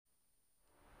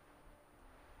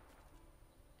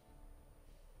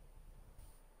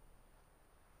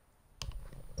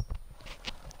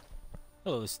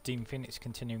Hello, this is Team Phoenix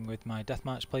continuing with my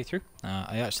deathmatch playthrough.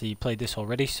 I actually played this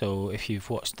already, so if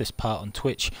you've watched this part on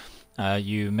Twitch,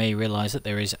 you may realise that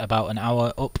there is about an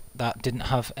hour up that didn't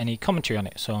have any commentary on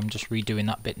it, so I'm just redoing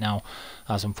that bit now,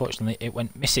 as unfortunately it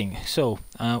went missing. So,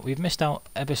 we've missed out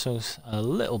episodes a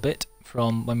little bit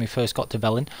from when we first got to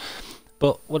Velen,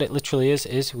 but what it literally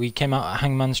is we came out at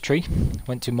Hangman's Tree,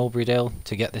 went to Mulberrydale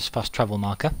to get this fast travel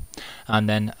marker, and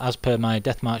then as per my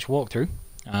deathmatch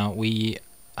walkthrough, we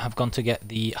have gone to get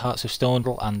the Hearts of Stone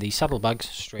and the saddlebags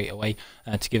straight away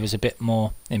to give us a bit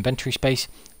more inventory space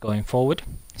going forward.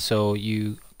 So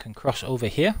you can cross over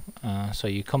here, so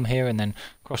you come here and then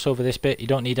cross over this bit. You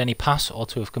don't need any pass or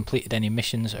to have completed any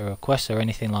missions or quests or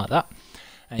anything like that,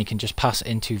 and you can just pass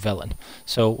into Velen.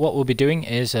 So what we'll be doing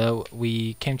is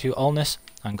we came to Alness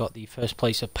and got the first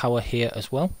place of power here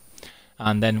as well,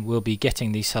 and then we'll be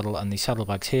getting the saddle and the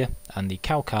saddlebags here and the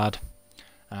cow card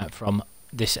from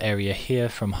this area here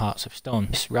from Hearts of Stone.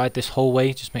 Just ride this whole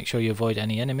way, just make sure you avoid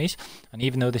any enemies, and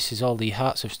even though this is all the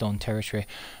Hearts of Stone territory,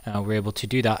 we're able to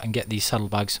do that and get these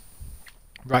saddlebags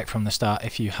right from the start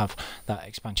if you have that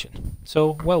expansion.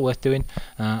 So well worth doing,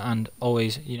 and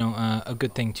always, you know, a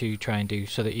good thing to try and do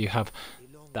so that you have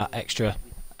that extra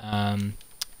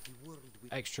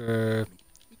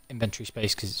inventory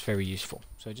space, because it's very useful.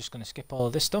 So just going to skip all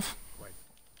of this stuff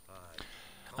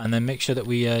and then make sure that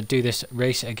we do this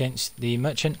race against the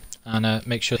merchant, and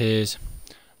make sure there's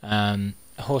a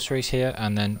horse race here,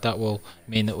 and then that will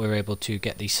mean that we're able to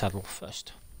get the saddle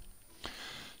first.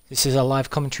 This is a live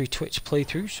commentary Twitch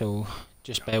playthrough, so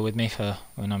just bear with me for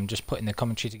when I'm just putting the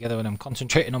commentary together and I'm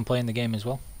concentrating on playing the game as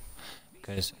well,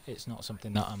 because it's not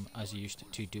something that I'm as used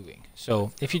to doing.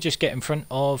 So if you just get in front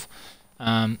of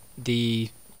the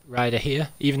rider here,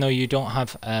 even though you don't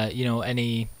have you know,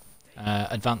 any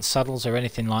advanced saddles or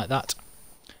anything like that,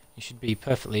 you should be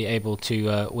perfectly able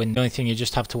to win. The only thing you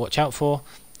just have to watch out for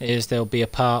is there'll be a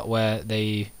part where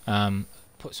they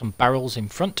put some barrels in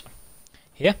front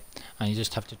here, and you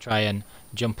just have to try and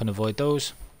jump and avoid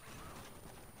those,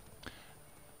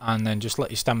 and then just let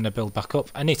your stamina build back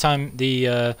up. Anytime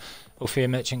the Ophir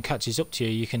merchant catches up to you,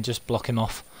 you can just block him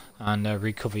off and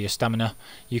recover your stamina.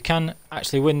 You can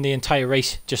actually win the entire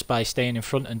race just by staying in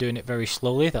front and doing it very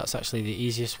slowly. That's actually the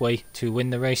easiest way to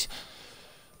win the race,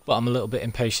 but I'm a little bit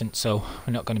impatient, so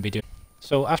we're not going to be doing it.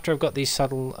 So after I've got the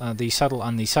saddle and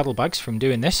the saddlebags from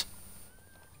doing this,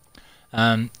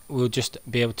 we'll just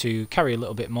be able to carry a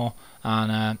little bit more,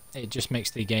 and it just makes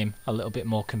the game a little bit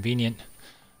more convenient,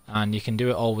 and you can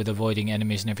do it all with avoiding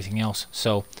enemies and everything else,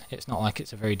 so it's not like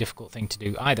it's a very difficult thing to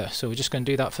do either. So we're just going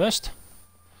to do that first,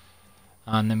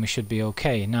 and then we should be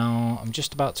okay. Now I'm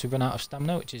just about to run out of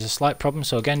stamina, which is a slight problem,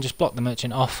 so again, just block the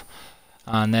merchant off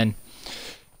and then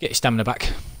get your stamina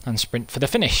back and sprint for the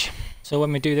finish. So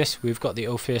when we do this, we've got the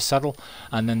Ophir saddle,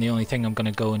 and then the only thing I'm going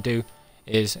to go and do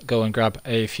is go and grab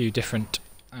a few different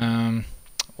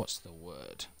what's the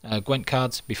word, Gwent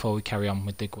cards before we carry on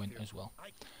with the Gwent as well.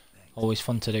 Always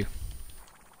fun to do.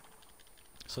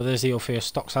 So there's the Ophir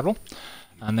stock saddle,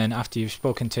 and then after you've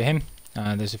spoken to him,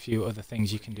 there's a few other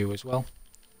things you can do as well,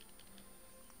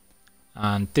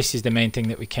 and this is the main thing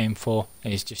that we came for,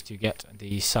 is just to get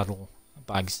the saddle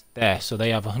bags there. So they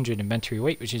have 100 inventory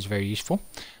weight, which is very useful,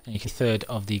 and you can third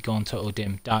of the Gaunt to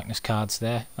Odim darkness cards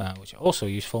there, which are also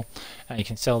useful, and you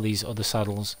can sell these other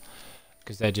saddles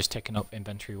because they're just taking up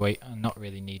inventory weight and not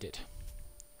really needed.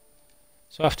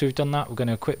 So after we've done that, we're going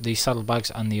to equip the saddlebags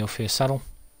and the Ophir saddle,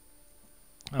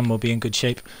 and we'll be in good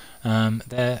shape.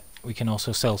 There we can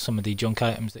also sell some of the junk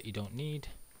items that you don't need,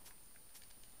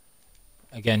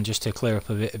 again just to clear up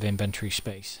a bit of inventory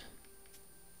space.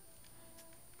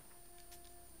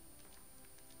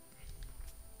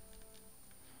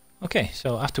 Okay,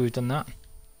 so after we've done that,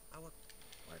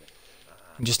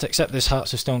 just accept this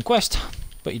Hearts of Stone quest,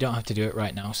 but you don't have to do it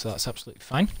right now, so that's absolutely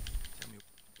fine.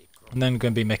 And then I'm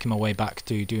going to be making my way back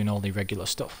to doing all the regular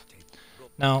stuff.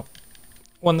 Now,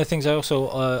 one of the things I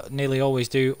also nearly always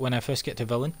do when I first get to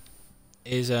Velen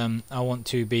is I want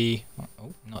to be,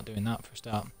 not doing that for a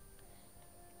start,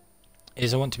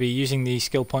 is I want to be using the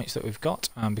skill points that we've got,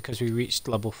 because we reached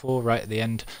level 4 right at the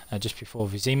end, just before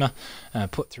Vizima,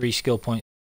 put 3 skill points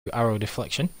to arrow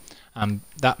deflection.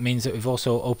 That means that we've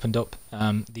also opened up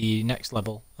the next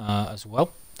level as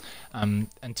well.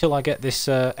 Until I get this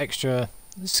extra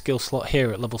skill slot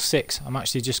here at level 6, I'm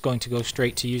actually just going to go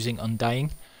straight to using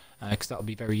Undying, because that will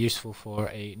be very useful for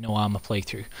a No Armour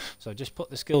playthrough. So just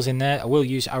put the skills in there. I will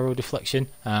use arrow deflection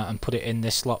and put it in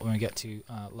this slot when we get to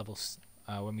level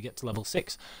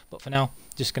 6, but for now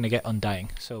just going to get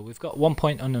Undying. So we've got 1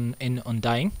 point in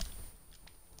Undying,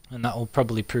 and that will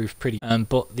probably prove pretty.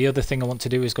 But the other thing I want to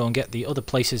do is go and get the other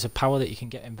places of power that you can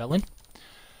get in Velen.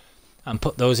 and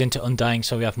put those into Undying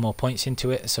so we have more points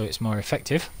into it, so it's more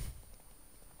effective.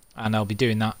 And I'll be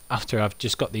doing that after I've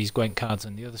just got these Gwent cards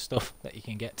and the other stuff that you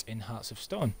can get in Hearts of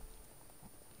Stone.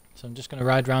 So I'm just going to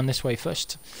ride around this way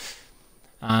first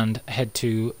and head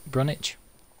to Brunich.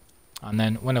 And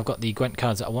then when I've got the Gwent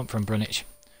cards that I want from Brunich,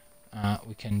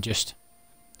 we can just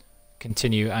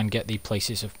continue and get the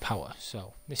places of power.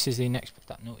 So this is the next,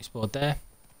 that notice board there.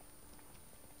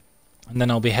 And then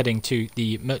I'll be heading to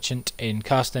the merchant in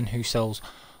Karsten who sells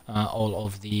all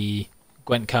of the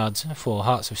Gwent cards for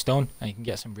Hearts of Stone, and you can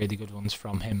get some really good ones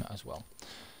from him as well.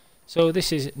 So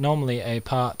this is normally a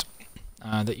part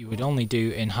that you would only do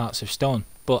in Hearts of Stone,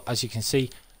 but as you can see,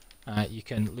 you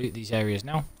can loot these areas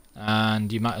now,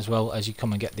 and you might as well as you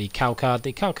come and get the cow card.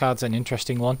 The cow card's an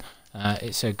interesting one.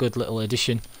 It's a good little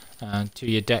addition to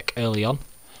your deck early on.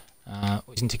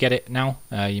 Reason to get it now,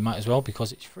 you might as well,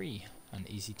 because it's free and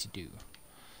easy to do.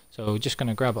 So we're just going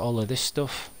to grab all of this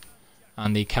stuff,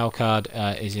 and the cow card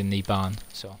is in the barn.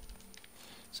 So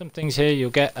some things here you'll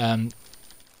get, and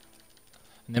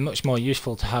they're much more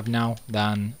useful to have now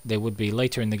than they would be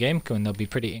later in the game, when they'll be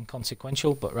pretty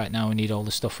inconsequential, but right now we need all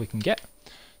the stuff we can get,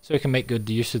 so we can make good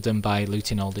use of them by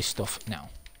looting all this stuff now.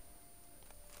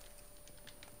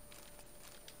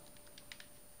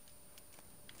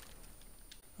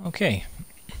 Okay,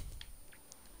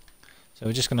 so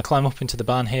we're just going to climb up into the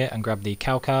barn here and grab the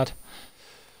cow card.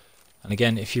 And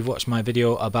again, if you've watched my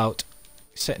video about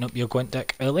setting up your Gwent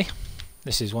deck early,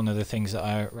 this is one of the things that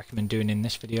I recommend doing in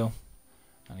this video.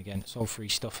 And again, it's all free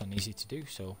stuff and easy to do,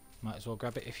 so might as well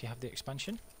grab it if you have the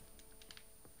expansion.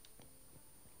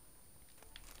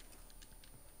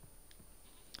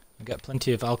 We'll get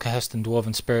plenty of Alcahest and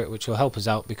Dwarven Spirit, which will help us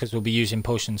out because we'll be using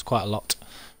potions quite a lot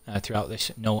throughout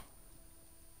this. No.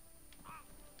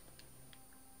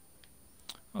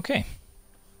 Okay.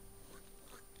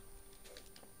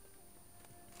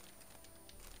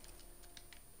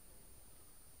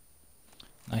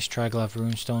 Nice Triglav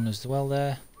runestone as well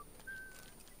there.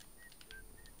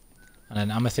 And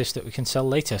an amethyst that we can sell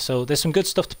later. So there's some good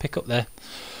stuff to pick up there.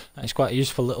 It's quite a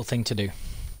useful little thing to do.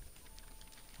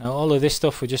 Now all of this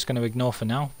stuff we're just going to ignore for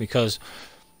now, because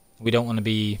we don't want to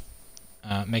be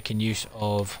making use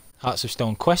of Hearts of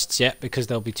Stone quests yet, because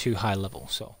they'll be too high level.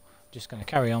 So just going to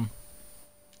carry on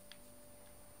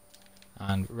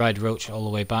and ride Roach all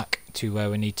the way back to where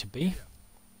we need to be.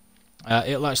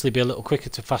 It'll actually be a little quicker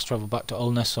to fast travel back to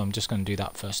Ulness, so I'm just going to do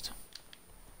that first.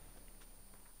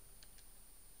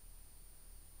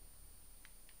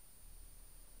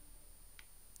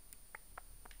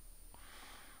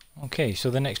 Okay, so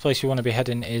the next place you want to be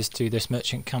heading is to this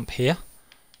merchant camp here,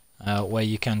 where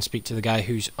you can speak to the guy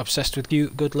who's obsessed with you.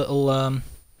 Good little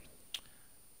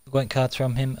Gwent cards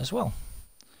from him as well.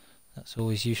 That's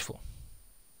always useful.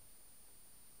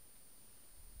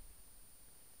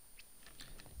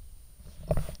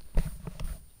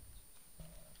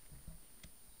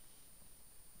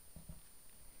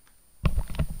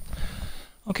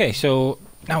 Okay, so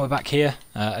now we're back here.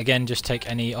 Again, just take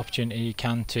any opportunity you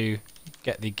can to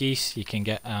get the geese. You can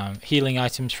get healing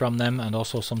items from them, and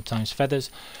also sometimes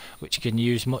feathers, which you can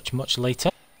use much later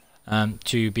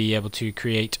to be able to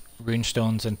create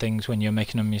runestones and things when you're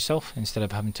making them yourself, instead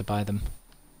of having to buy them.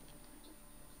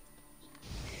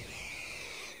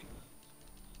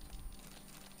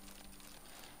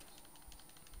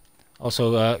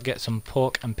 Also get some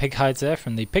pork and pig hides there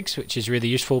from the pigs, which is really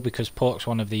useful because pork's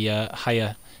one of the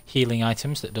higher healing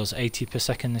items that does 80 per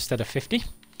second instead of 50.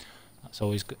 That's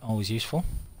always useful.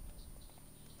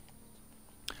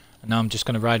 And now I'm just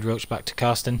going to ride Roach back to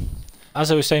Karsten. As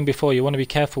I was saying before, you want to be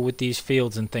careful with these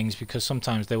fields and things, because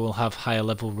sometimes they will have higher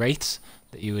level wraiths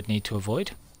that you would need to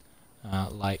avoid,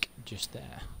 like just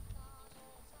there.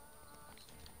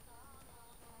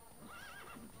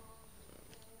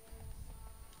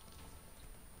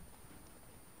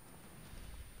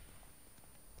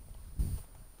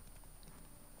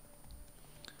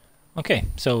 Okay,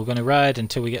 so we're going to ride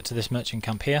until we get to this merchant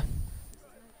camp here.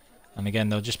 And again,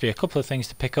 there'll just be a couple of things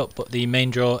to pick up, but the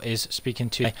main draw is speaking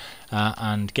to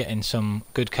and getting some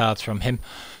good cards from him.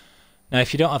 Now,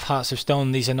 if you don't have Hearts of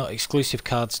Stone, these are not exclusive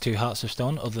cards to Hearts of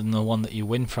Stone, other than the one that you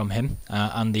win from him,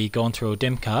 and the Gaunter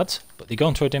Dim cards. But the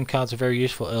Gaunter Dim cards are very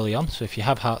useful early on, so if you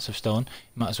have Hearts of Stone,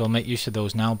 you might as well make use of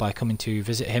those now by coming to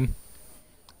visit him.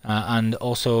 And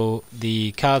also,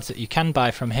 the cards that you can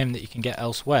buy from him that you can get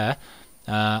elsewhere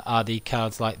are the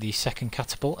cards like the second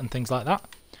catapult and things like that,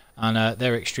 and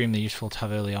they're extremely useful to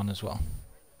have early on as well.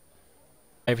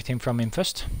 Everything from him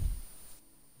first,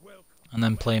 and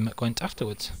then play him at Gwent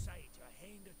afterwards.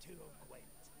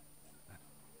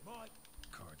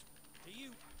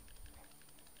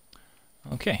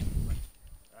 Okay,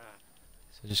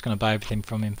 So just going to buy everything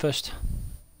from him first.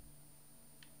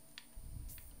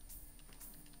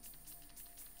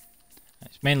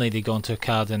 It's mainly the go onto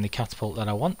card and the catapult that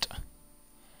I want.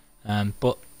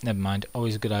 But never mind,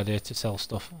 always a good idea to sell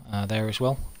stuff there as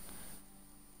well.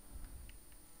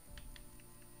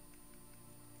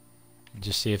 And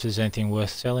just see if there's anything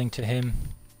worth selling to him.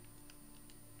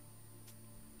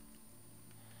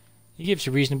 He gives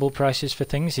reasonable prices for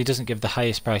things. He doesn't give the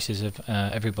highest prices of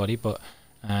everybody, but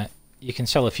you can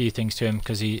sell a few things to him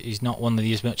because he's not one of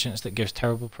these merchants that gives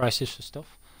terrible prices for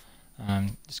stuff.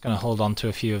 Just going to hold on to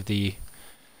a few of the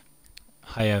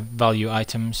higher value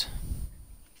items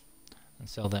and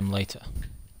sell them later.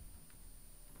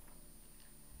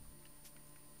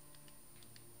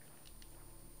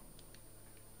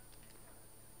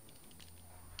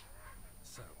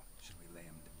 So, should we lay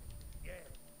him? Yeah.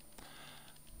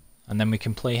 And then we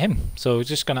can play him. So we're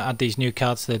just going to add these new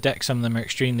cards to the deck. Some of them are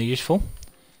extremely useful.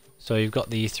 So you've got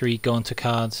the 3 go into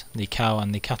cards, the cow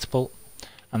and the catapult,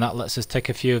 and that lets us take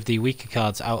a few of the weaker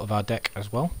cards out of our deck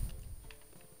as well.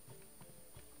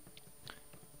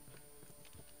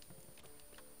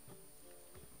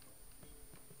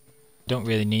 Don't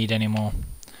really need any more.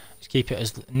 Just keep it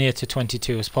as near to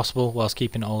 22 as possible whilst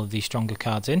keeping all of the stronger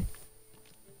cards in.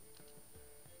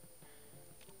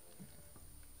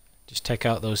 Just take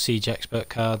out those siege expert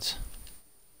cards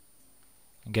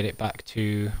and get it back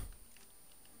to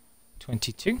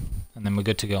 22, and then we're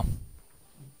good to go.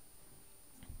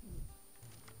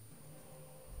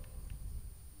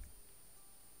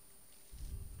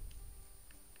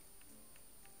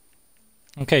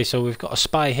 Okay, so we've got a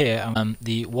spy here,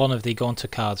 the one of the Gaunter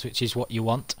cards, which is what you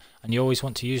want, and you always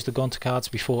want to use the Gaunter cards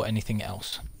before anything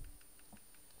else.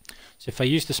 So if I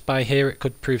use the spy here, it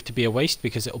could prove to be a waste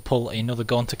because it will pull another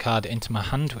Gaunter card into my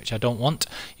hand, which I don't want.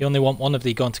 You only want one of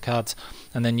the Gaunter cards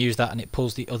and then use that, and it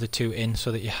pulls the other 2 in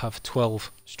so that you have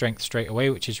 12 strength straight away,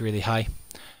 which is really high,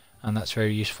 and that's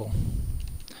very useful.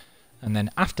 And then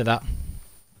after that,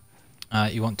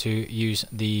 you want to use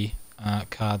the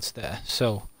cards there.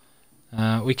 So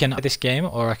we can this game,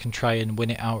 or I can try and win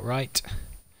it outright.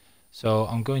 So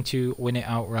I'm going to win it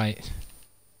outright.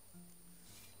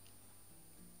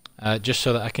 Just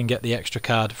so that I can get the extra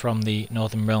card from the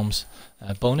Northern Realms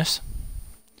bonus,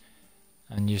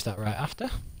 and use that right after.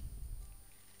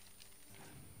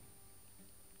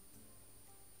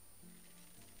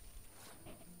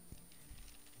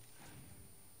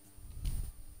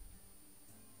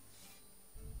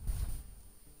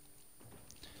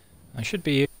 I should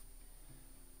be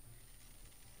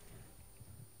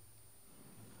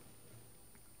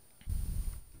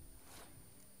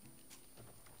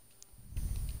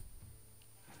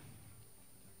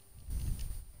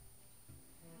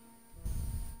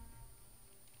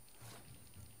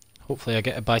hopefully I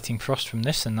get a biting frost from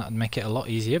this, and that'd make it a lot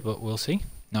easier, but we'll see.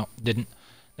 No, didn't.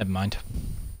 Never mind.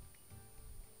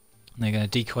 And they're going to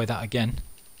decoy that again.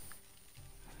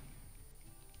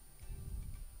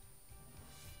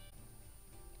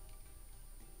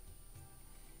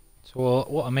 So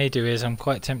what I may do is I'm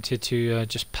quite tempted to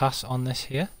just pass on this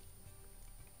here.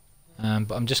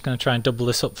 But I'm just going to try and double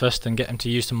this up first and get him to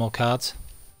use some more cards.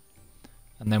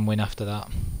 And then win after that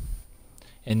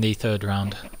in the 3rd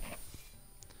round.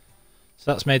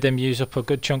 So that's made them use up a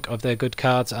good chunk of their good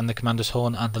cards and the Commander's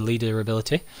Horn and the Leader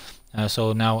ability.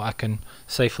 So now I can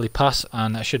safely pass,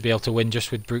 and I should be able to win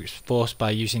just with brute force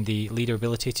by using the Leader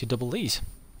ability to double these.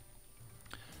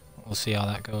 We'll see how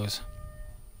that goes.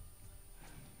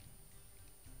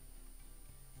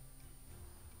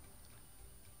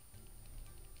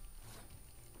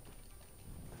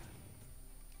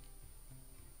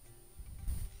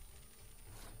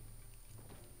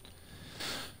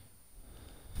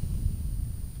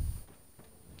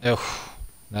 Oh,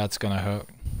 that's gonna hurt.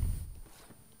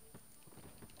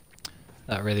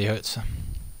 That really hurts.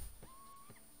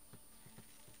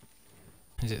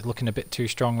 Is it looking a bit too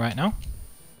strong right now?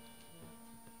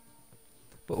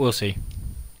 But we'll see.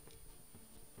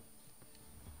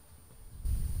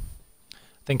 I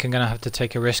think I'm gonna have to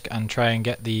take a risk and try and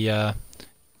get the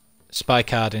spy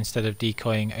card instead of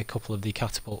decoying a couple of the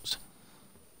catapults.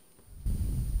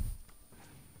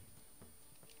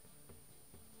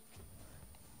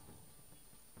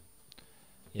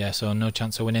 Yeah, so no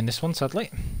chance of winning this one, sadly.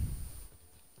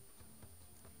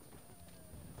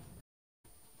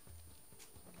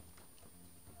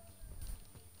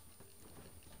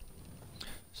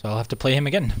 So I'll have to play him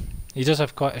again. He does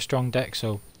have quite a strong deck,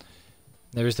 so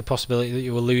there is the possibility that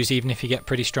you will lose even if you get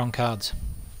pretty strong cards.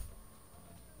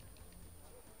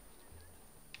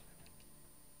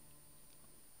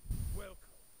 Welcome.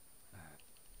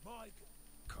 My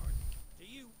card. Do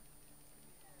you?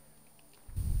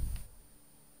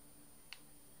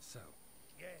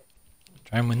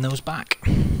 Try and win those back.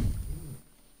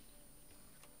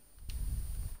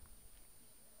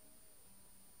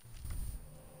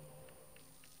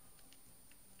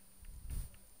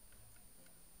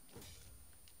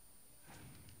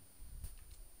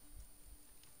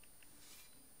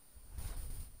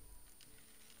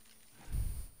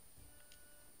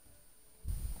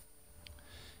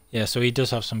 Yeah, so he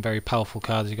does have some very powerful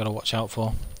cards you've got to watch out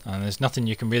for. And there's nothing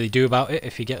you can really do about it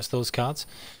if he gets those cards.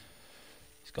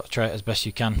 You've got to try it as best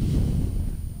you can.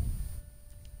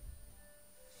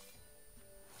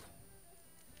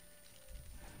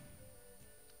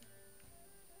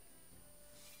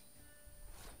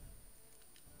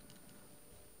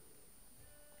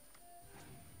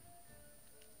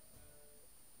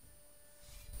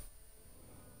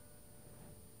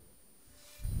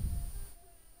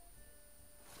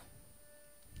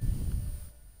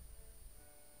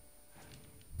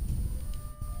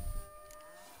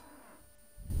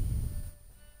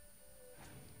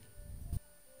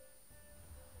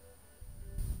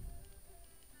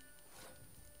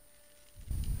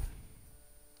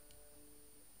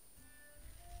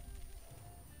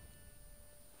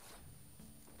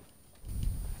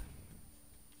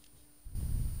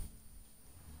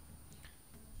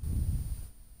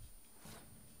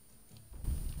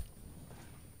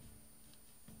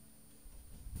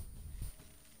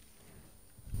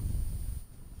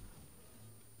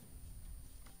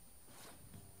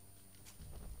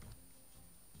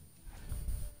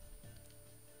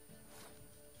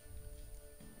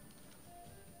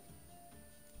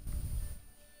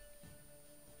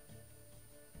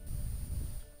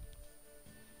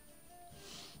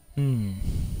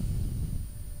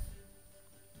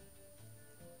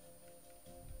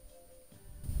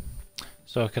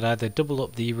 So I could either double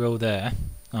up the row there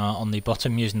on the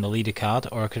bottom using the leader card,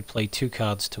 or I could play 2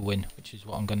 cards to win, which is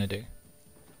what I'm going to do.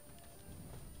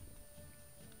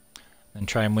 Then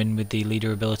try and win with the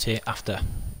leader ability after.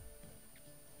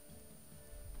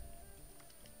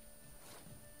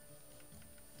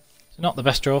 So not the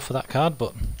best draw for that card,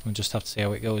 but we'll just have to see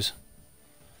how it goes.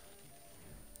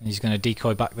 He's going to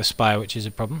decoy back the spire, which is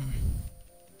a problem.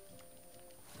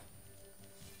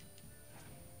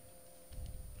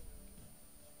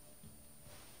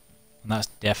 And that's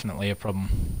definitely a problem.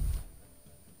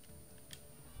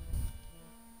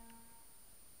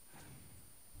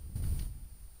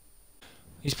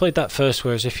 He's played that first,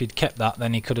 whereas if he'd kept that,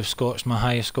 then he could have scorched my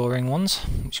higher scoring ones,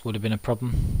 which would have been a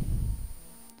problem.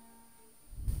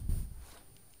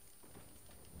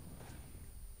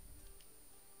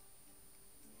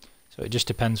 So it just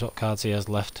depends what cards he has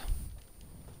left.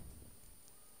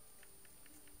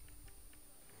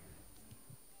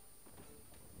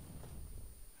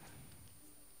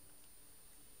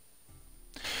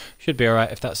 Should be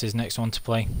alright if that's his next one to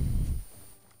play.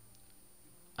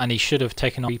 And he should have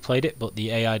taken or replayed it, but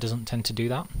the AI doesn't tend to do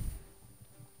that.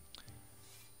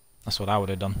 That's what I would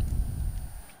have done.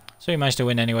 So he managed to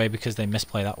win anyway because they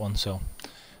misplay that one, so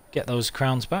get those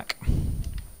crowns back.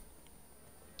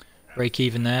 Break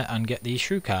even there and get the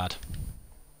shrew card.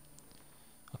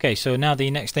 Okay, so now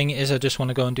the next thing is I just want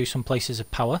to go and do some places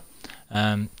of power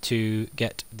to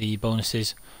get the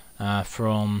bonuses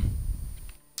from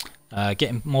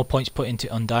getting more points put into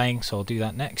Undying, so I'll do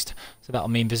that next. So that'll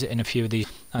mean visiting a few of these,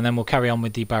 and then we'll carry on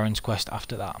with the Baron's Quest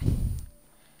after that.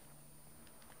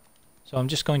 So I'm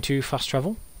just going to fast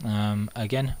travel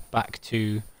again back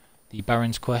to the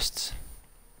Baron's Quests.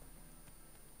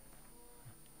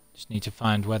 Just need to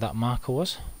find where that marker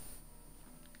was.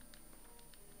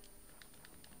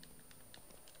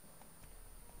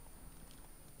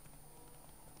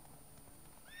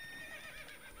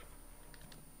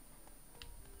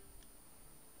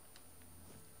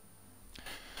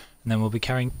 And then we'll be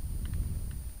carrying.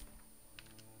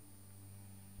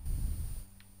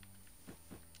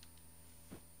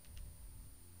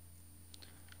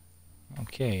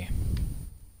 Okay.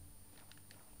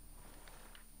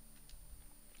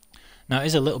 Now it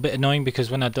is a little bit annoying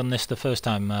because when I'd done this the first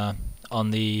time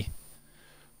on the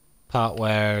part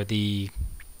where the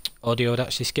audio had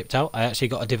actually skipped out, I actually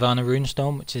got a Divana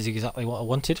runestone, which is exactly what I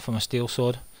wanted for my steel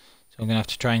sword. So I'm going to have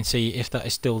to try and see if that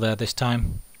is still there this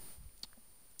time.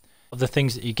 The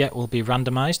things that you get will be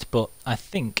randomized, but I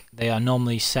think they are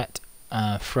normally set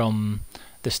from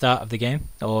the start of the game,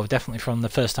 or definitely from the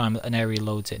first time that an area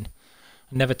loads in.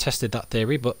 I've never tested that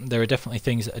theory, but there are definitely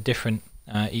things that are different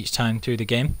each time through the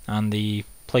game, and the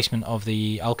placement of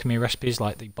the alchemy recipes,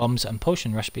 like the bombs and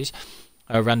potion recipes,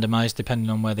 are randomized depending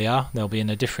on where they are. They'll be in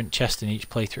a different chest in each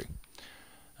playthrough,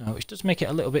 which does make it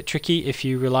a little bit tricky if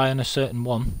you rely on a certain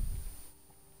one.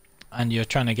 and you're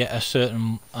trying to get a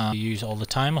certain you use all the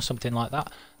time or something like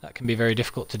that, that can be very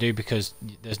difficult to do because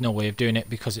there's no way of doing it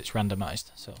because it's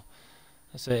randomized. So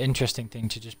that's an interesting thing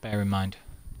to just bear in mind.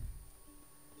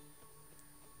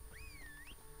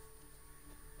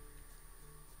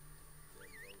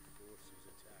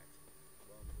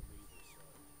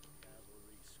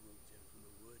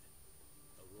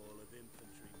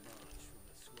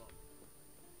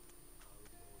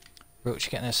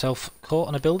 Roach getting herself caught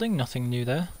on a building, nothing new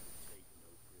there.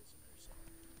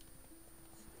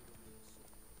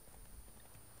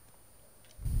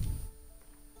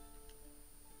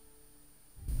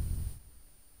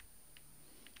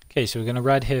 Okay, so we're going to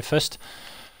ride here first.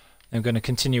 Then we're going to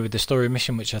continue with the story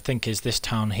mission, which I think is this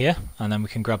town here, and then we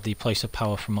can grab the place of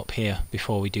power from up here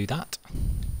before we do that.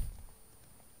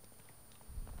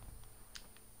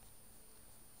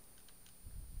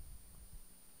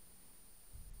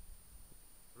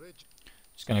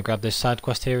 Just going to grab this side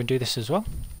quest here and do this as well.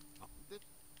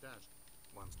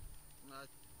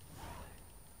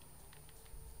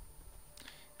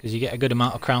 Because you get a good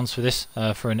amount of crowns for this,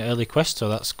 for an early quest, so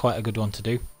that's quite a good one to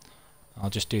do. I'll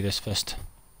just do this first.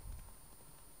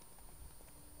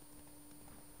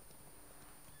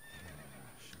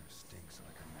 Sure stinks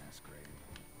like a mass grave.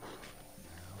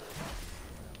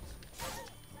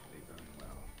 They burn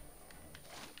well.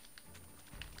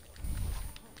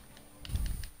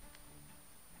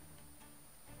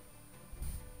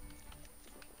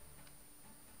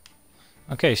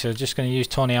 Okay, so just going to use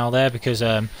Tony Owl there because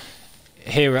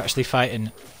here we're actually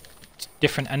fighting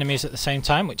different enemies at the same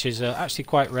time, which is actually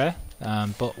quite rare.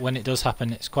 But when it does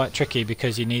happen, it's quite tricky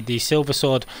because you need the silver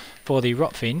sword for the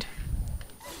rot fiend,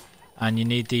 and you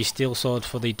need the steel sword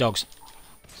for the dogs.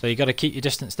 So you got to keep your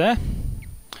distance there.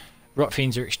 Rot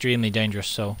fiends are extremely dangerous,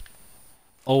 so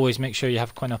always make sure you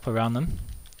have Quen up around them.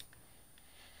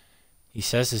 He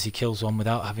says as he kills one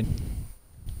without having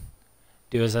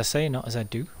do as I say, not as I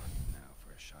do. Now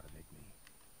for a shot of Igni.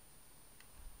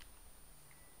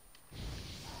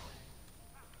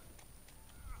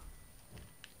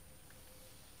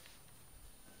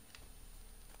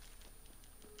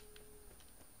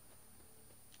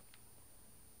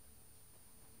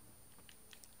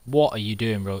 What are you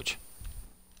doing, Roach?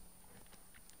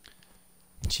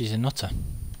 She's a nutter.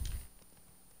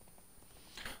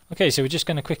 Okay, so we're just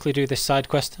going to quickly do this side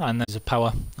quest, and there's a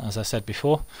power, as I said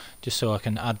before, just so I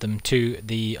can add them to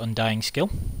the Undying skill.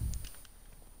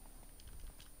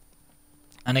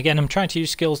 And again, I'm trying to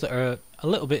use skills that are a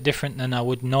little bit different than I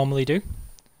would normally do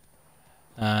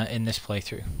in this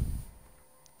playthrough.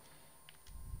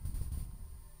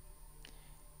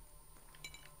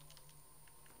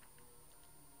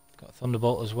 Got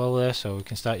Thunderbolt as well there, so we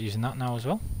can start using that now as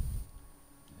well.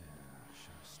 Yeah,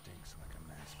 sure stinks like a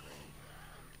mass grave.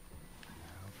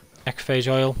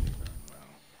 Necrophage oil.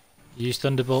 Use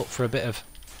Thunderbolt for a bit of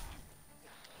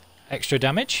extra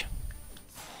damage.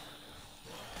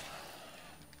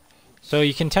 So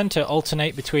you can tend to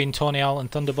alternate between Tawny Owl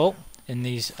and Thunderbolt in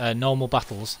these normal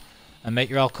battles and make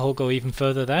your alcohol go even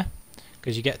further there,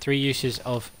 because you get 3 uses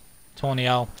of Tawny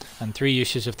Owl and 3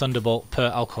 uses of Thunderbolt per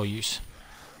alcohol use.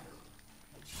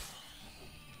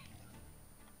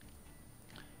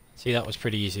 See, that was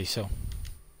pretty easy. So Now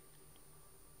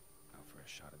for a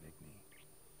shot of Igni.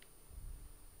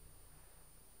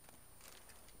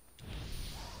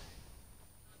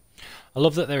 I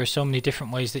love that there are so many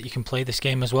different ways that you can play this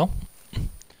game as well.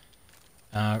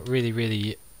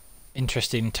 Really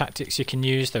interesting tactics you can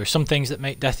use. There are some things that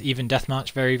make even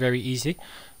deathmatch very easy.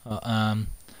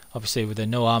 Obviously with a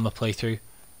no armor playthrough,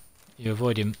 you're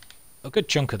avoiding a good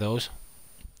chunk of those.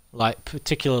 Like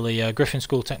particularly Griffin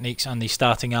School techniques and the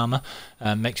starting armor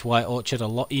makes White Orchard a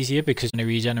lot easier because of the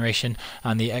regeneration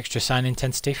and the extra sign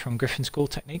intensity from Griffin School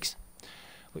techniques,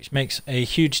 which makes a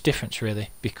huge difference really,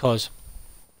 because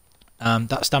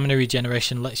that stamina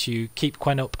regeneration lets you keep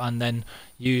Quen up and then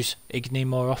use Igni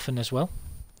more often as well,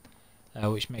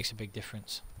 which makes a big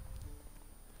difference.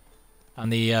 And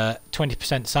the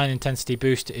 20% sign intensity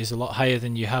boost is a lot higher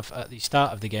than you have at the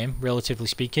start of the game, relatively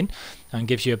speaking, and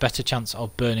gives you a better chance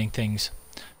of burning things.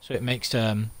 So it makes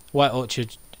White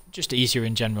Orchard just easier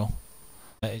in general.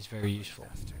 That is very useful.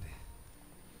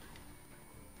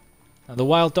 Now, the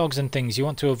wild dogs and things you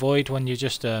want to avoid when you're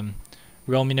just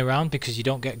roaming around, because you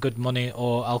don't get good money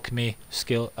or alchemy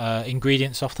skill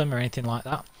ingredients off them or anything like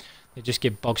that. They just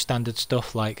give bog standard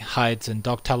stuff like hides and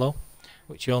dog tallow,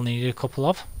 which you only need a couple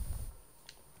of.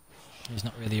 It's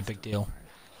not really a big deal.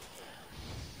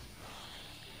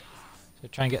 So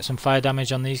try and get some fire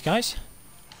damage on these guys.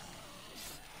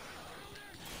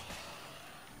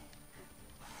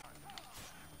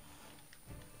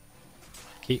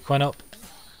 Keep Quen up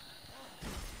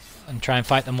And try and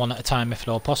fight them one at a time if at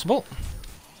all possible.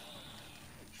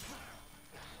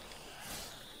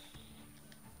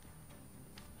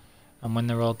 And when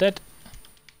they're all dead,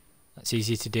 that's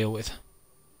easy to deal with.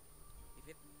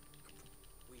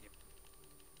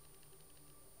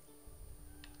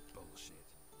 Bullshit.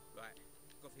 Right,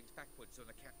 got things backwards on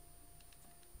the cap.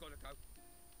 Gotta go.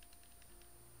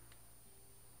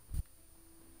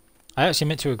 I actually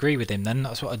meant to agree with him then,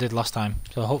 that's what I did last time.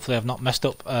 So hopefully I've not messed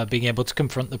up being able to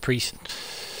confront the priest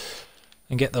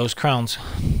and get those crowns.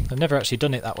 I've never actually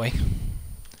done it that way.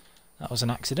 That was an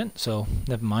accident, so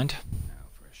never mind. Now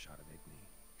for a shot of Igni.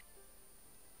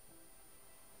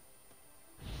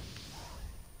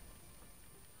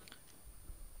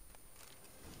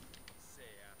 See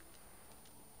ya.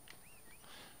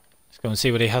 Let's go and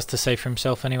see what he has to say for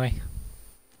himself anyway.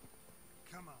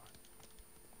 Come on.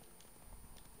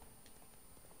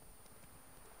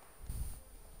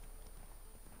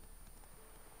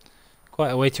 Quite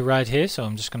a way to ride here, so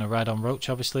I'm just going to ride on Roach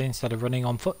obviously instead of running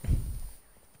on foot.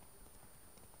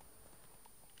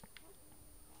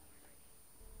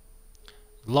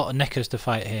 A lot of knickers to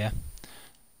fight here,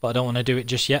 but I don't want to do it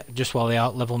just yet, just while they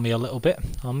out-level me a little bit.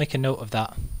 I'll make a note of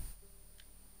that,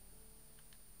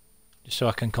 just so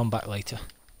I can come back later.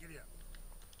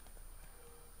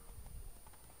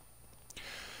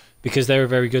 Because they're a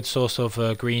very good source of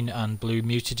green and blue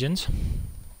mutagens,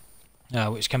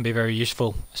 which can be very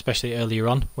useful, especially earlier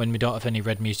on when we don't have any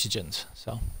red mutagens.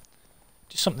 So,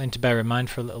 just something to bear in mind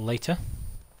for a little later.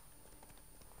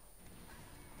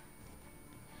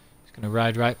 Just going to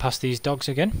ride right past these dogs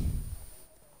again.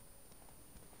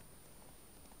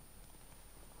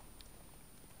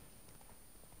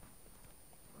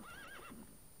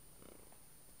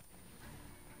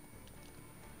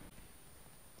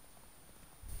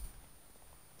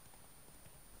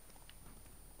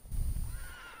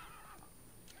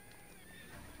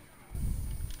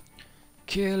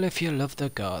 Kill if you love the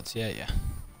gods, yeah.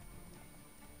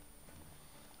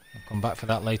 I'll come back for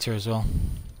that later as well.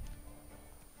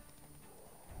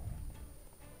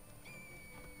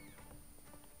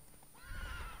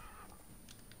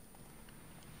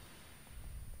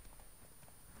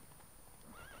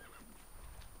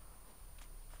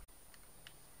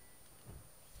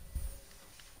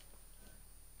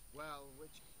 Well, which...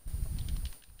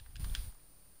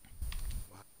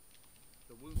 What?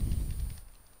 The wound...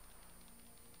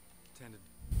 Tended.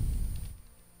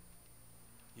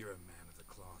 You're a man of the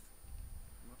cloth.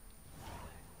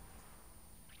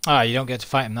 Ah, you don't get to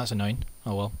fight him, that's annoying.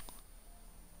 Oh well.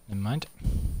 Never mind.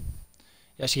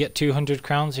 You actually get 200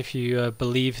 crowns if you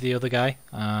believe the other guy.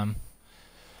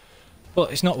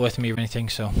 But it's not worth me or anything,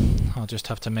 so I'll just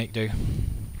have to make do.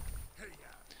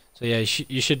 So yeah,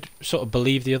 you should sort of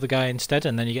believe the other guy instead,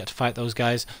 and then you get to fight those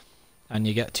guys, and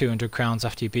you get 200 crowns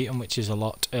after you beat them, which is a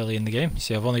lot early in the game.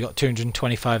 See, I've only got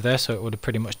 225 there, so it would have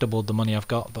pretty much doubled the money I've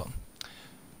got, but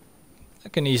I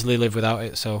can easily live without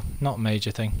it, so not a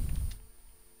major thing.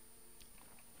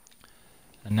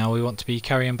 And now we want to be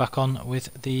carrying back on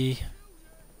with the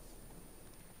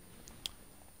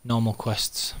normal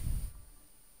quests.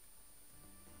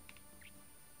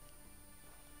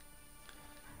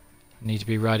 Need to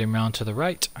be riding round to the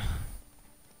right.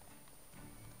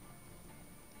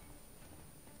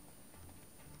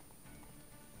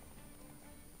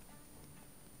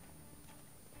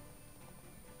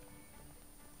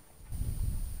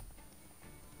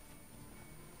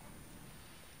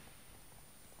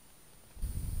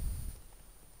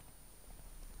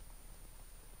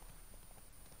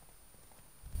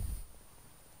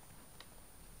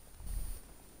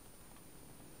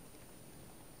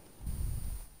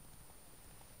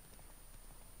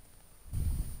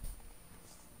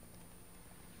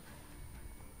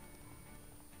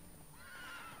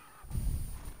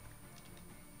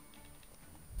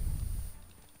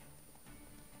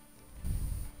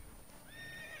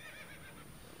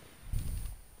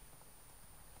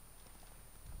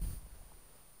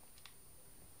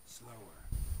 Slower.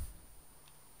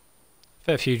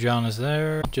 Fair few drowners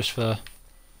there, just for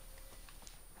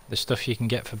the stuff you can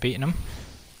get for beating them.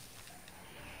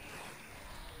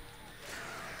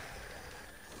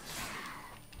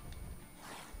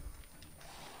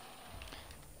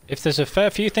 If there's a fair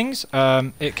few things,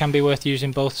 it can be worth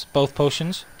using both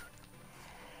potions.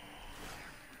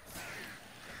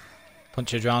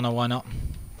 Punch a drowner, why not?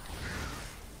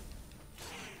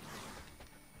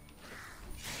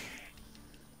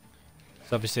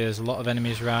 So obviously there's a lot of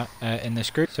enemies in this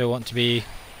group, so we want to be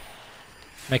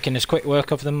making as quick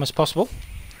work of them as possible.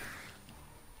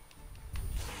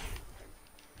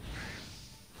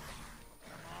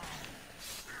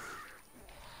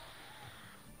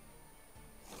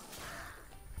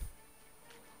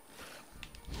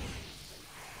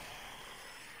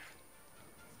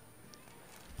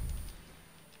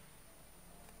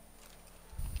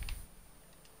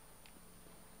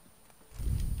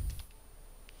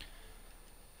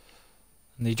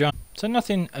 The drown. So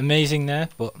nothing amazing there,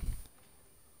 but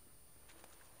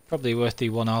probably worth the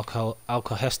one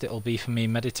alcohest it'll be for me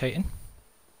meditating.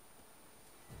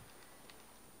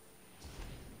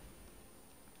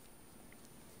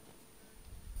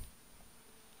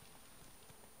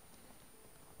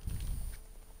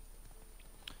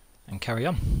 And carry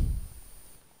on.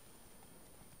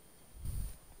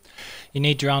 You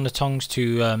need drowned tongs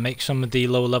to make some of the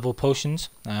lower level potions,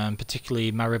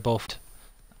 particularly Maribor,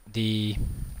 the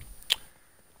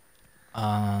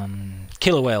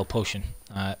killer whale potion.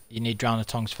 You need drowned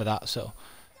tongs for that, so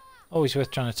always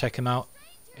worth trying to take them out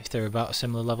if they're about a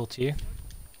similar level to you.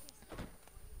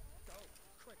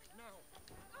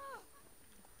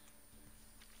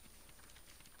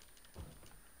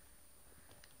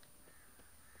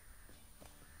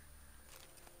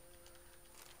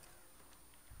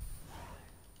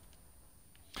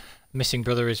 Missing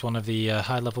Brother is one of the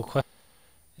high level quests.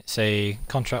 It's a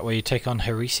contract where you take on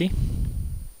Heresi,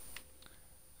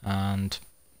 and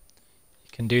you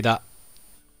can do that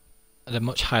at a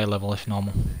much higher level if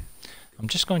normal. I'm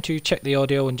just going to check the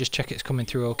audio and just check it's coming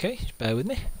through okay. Just bear with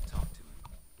me. Talk to him.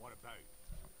 What about?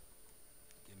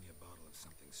 Give me a bottle of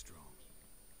something strong.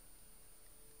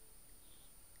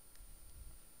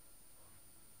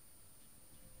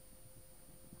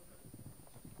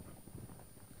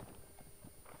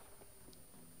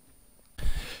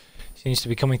 Seems to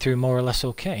be coming through more or less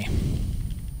okay.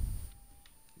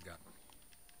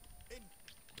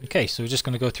 Okay, so we're just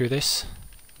going to go through this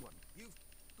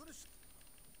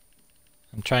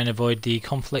and try and avoid the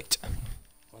conflict.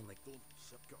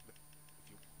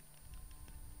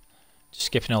 Just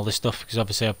skipping all this stuff because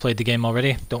obviously I've played the game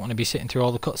already. Don't want to be sitting through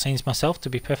all the cutscenes myself,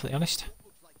 to be perfectly honest.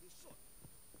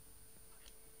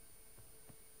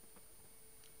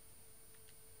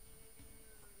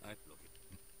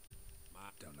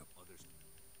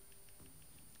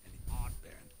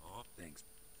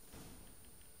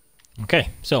 Okay,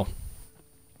 so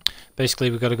basically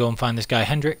we've got to go and find this guy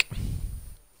Hendrik,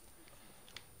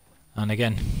 and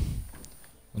again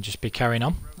we'll just be carrying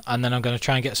on, and then I'm going to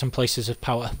try and get some places of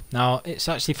power. Now it's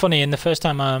actually funny, in the first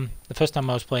time I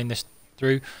was playing this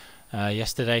through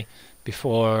yesterday,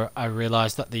 before I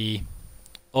realised that the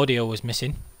audio was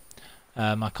missing,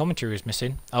 my commentary was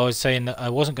missing. I was saying that I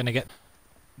wasn't going to get,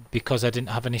 because I didn't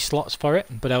have any slots for it,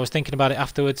 but I was thinking about it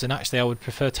afterwards, and actually I would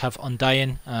prefer to have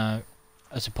Undying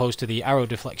as opposed to the arrow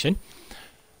deflection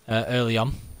early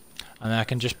on, and then I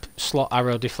can just slot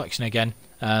arrow deflection again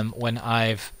when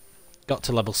I've got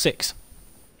to level 6.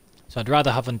 So I'd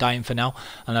rather have Undying for now,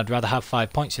 and I'd rather have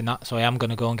 5 points in that, so I am going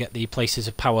to go and get the places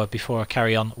of power before I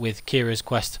carry on with Kira's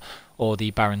quest or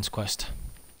the Baron's quest.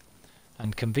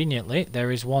 And conveniently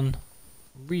there is one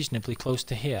reasonably close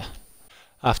to here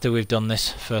after we've done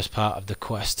this first part of the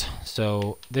quest.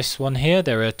 So this one here,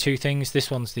 there are two things.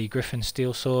 This one's the Griffin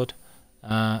Steel Sword,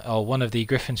 or one of the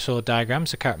Griffin Sword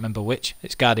diagrams, I can't remember which.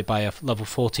 It's guarded by a level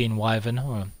 14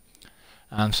 Wyvern,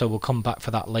 so we'll come back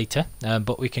for that later,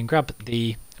 but we can grab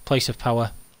the place of power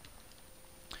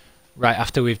right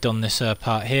after we've done this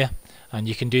part here, and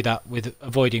you can do that with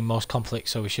avoiding most conflicts,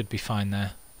 so we should be fine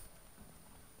there.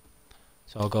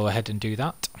 So I'll go ahead and do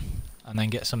that, and then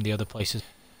get some of the other places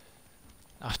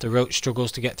after Roach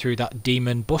struggles to get through that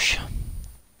demon bush.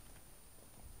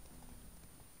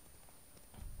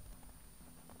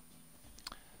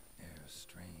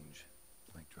 Strange,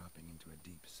 like dropping into a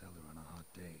deep cellar on a hot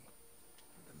day.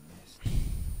 The mist.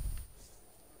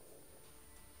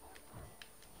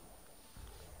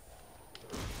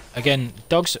 Again,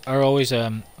 dogs are always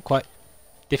quite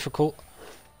difficult.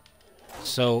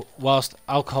 So whilst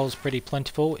alcohol's pretty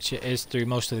plentiful, which it is through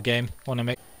most of the game, want to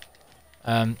make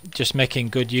just making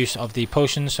good use of the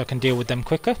potions so I can deal with them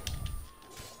quicker.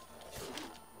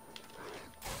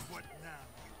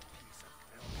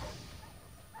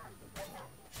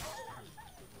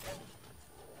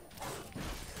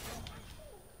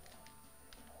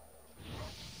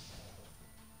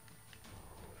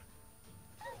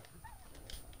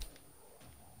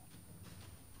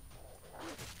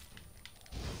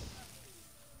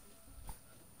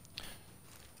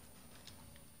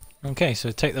 Okay,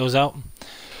 so take those out,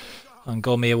 and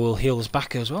Gormir will heal us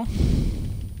back as well.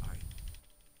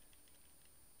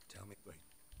 Tell me, wait.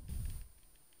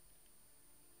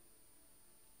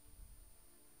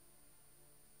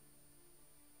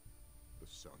 The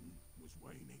sun was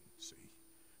waning, see,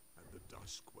 and the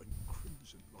dusk went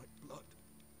crimson like blood.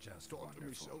 Just Thought to wonderful.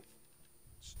 myself,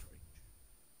 strange,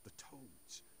 the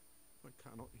toads, I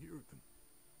cannot hear them.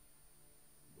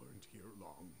 Weren't here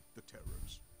long, the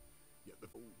terrors. Yet the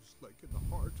fools, like in the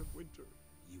heart of winter.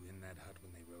 You in that hut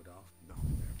when they rode off? No,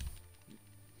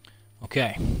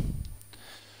 Okay.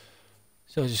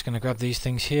 So just going to grab these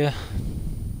things here.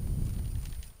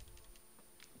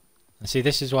 And see,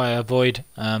 this is why I avoid,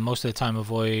 most of the time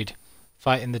avoid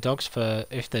fighting the dogs for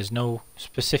if there's no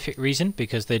specific reason,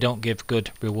 because they don't give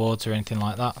good rewards or anything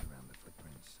like that. Around the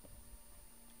footprints.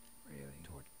 Really?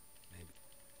 Toward. Maybe.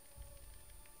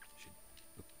 Should.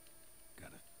 Look.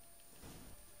 Gotta.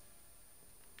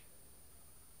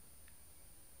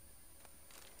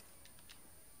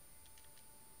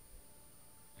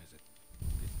 There's it.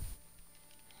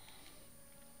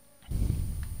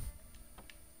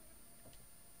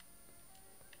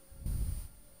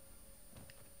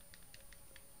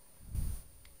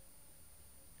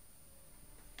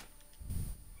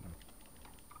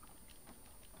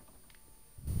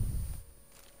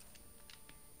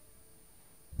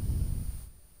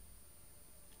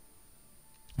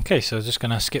 Okay, so just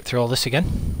going to skip through all this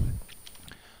again.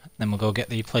 Then we'll go get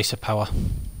the place of power.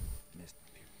 Missed.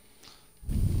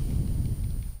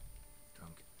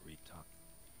 Drunk. Re-talked.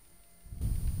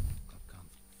 Club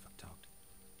conf. Talked.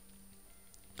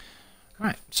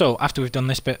 Right, so after we've done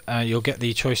this bit, you'll get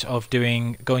the choice of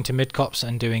going to Midcops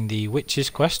and doing the Witches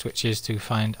quest, which is to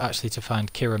find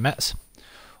Kira Metz,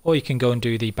 or you can go and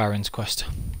do the Baron's quest.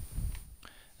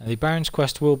 Now, the Baron's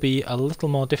quest will be a little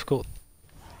more difficult,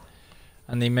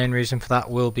 and the main reason for that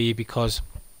will be because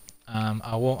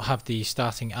I won't have the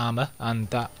starting armor, and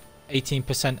that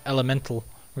 18% elemental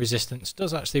resistance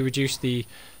does actually reduce the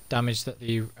damage that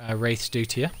the wraiths do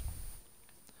to you.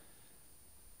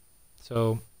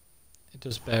 So it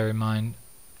does bear in mind,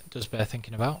 it does bear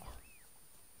thinking about.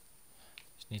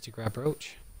 Just need to grab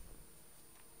Roach.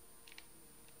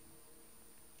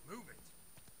 Move it.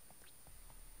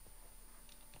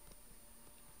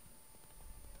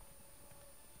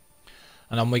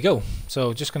 And on we go.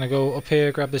 So just going to go up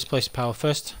here, grab this place of power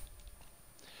first.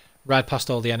 Ride past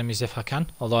all the enemies if I can,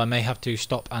 although I may have to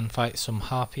stop and fight some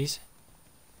harpies.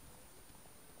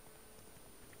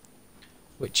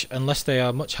 Which, unless they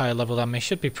are much higher level than me,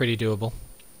 should be pretty doable.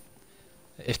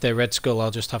 If they're Red Skull, I'll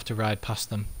just have to ride past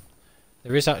them.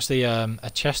 There is actually a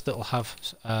chest that will have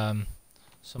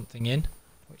something in,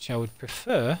 which I would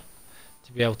prefer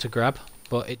to be able to grab,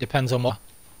 but it depends on what.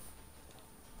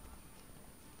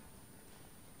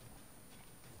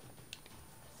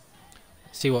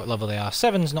 See what level they are.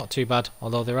 7's not too bad,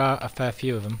 although there are a fair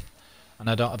few of them, and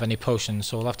I don't have any potions,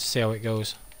 so we'll have to see how it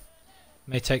goes.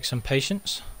 May take some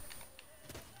patience.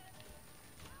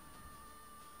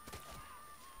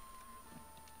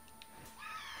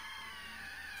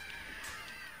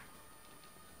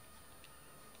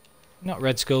 Not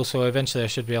Red Skull, so eventually I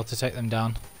should be able to take them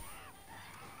down.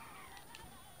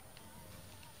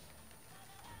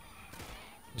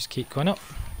 Just keep going up.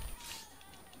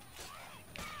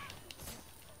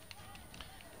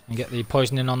 And get the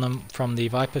poisoning on them from the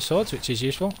Viper Swords, which is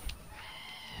useful.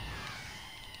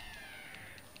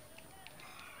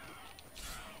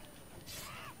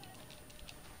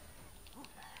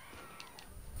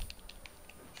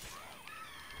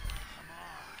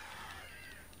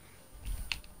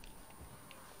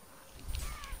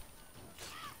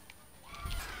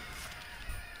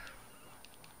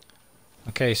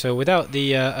 Okay, so without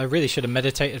the... I really should have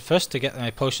meditated first to get my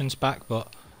potions back,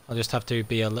 but I'll just have to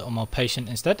be a little more patient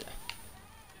instead.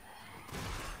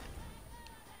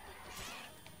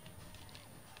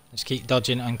 Just keep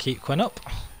dodging and keep going up.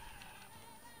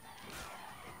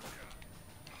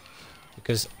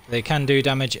 Because they can do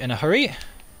damage in a hurry.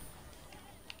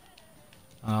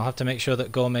 And I'll have to make sure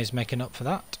that Gourmet's making up for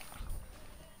that.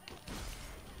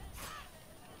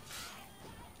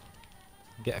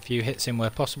 Get a few hits in where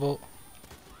possible.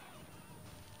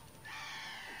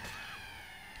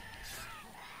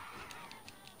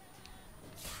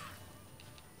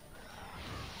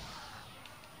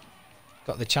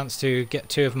 Got the chance to get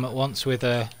two of them at once with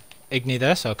Igni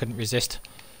there, so I couldn't resist.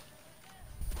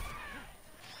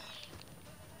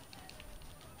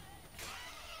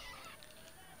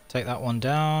 Take that one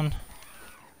down.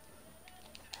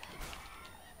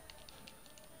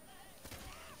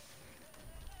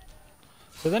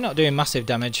 So they're not doing massive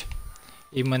damage,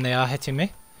 even when they are hitting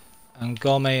me. And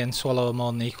Gourmet and Swallow are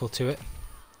more than equal to it.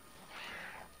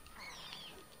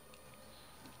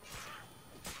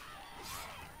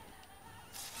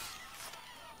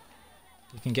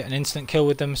 You can get an instant kill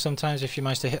with them sometimes if you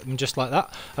manage to hit them just like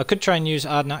that. I could try and use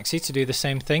Ardnaxi to do the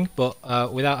same thing,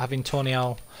 but without having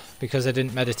Tornial, because I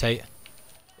didn't meditate,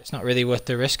 it's not really worth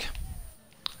the risk.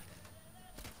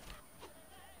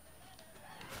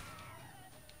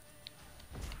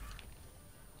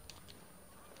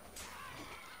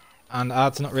 And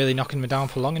Ard's not really knocking me down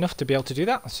for long enough to be able to do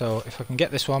that, so if I can get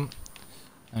this one,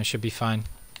 I should be fine.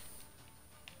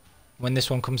 When this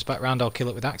one comes back round, I'll kill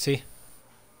it with Axie.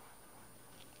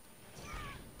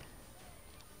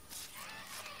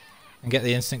 and get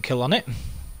the instant kill on it.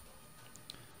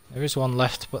 There is one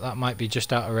left, but that might be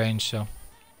just out of range, so.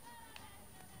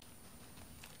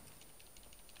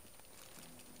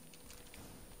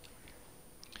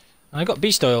 And I got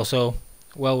beast oil, so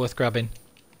well worth grabbing.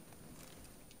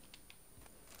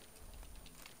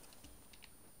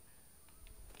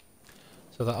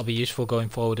 So that'll be useful going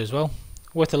forward as well.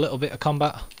 Worth a little bit of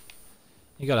combat.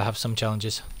 You gotta have some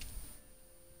challenges.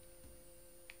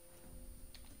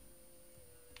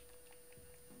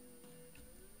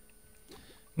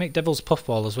 Make Devil's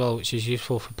Puffball as well, which is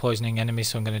useful for poisoning enemies,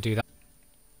 so I'm going to do that.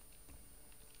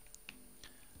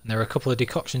 And there are a couple of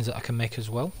decoctions that I can make as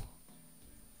well.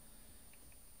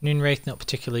 Noon Wraith not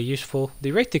particularly useful.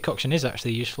 The Wraith decoction is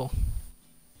actually useful.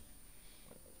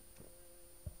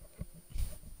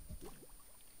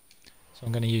 So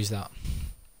I'm going to use that.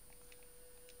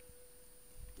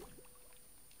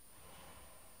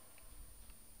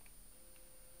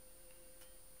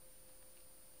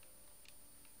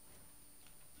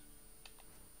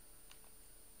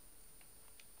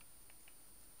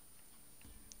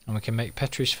 And we can make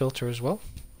Petri's Filter as well.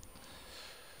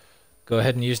 Go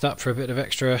ahead and use that for a bit of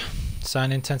extra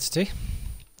sign intensity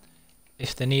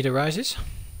if the need arises.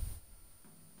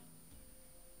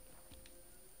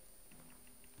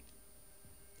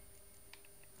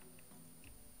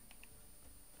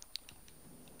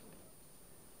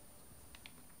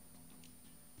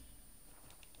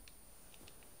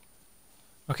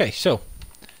 Okay, so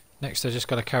next I just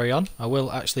got to carry on. I will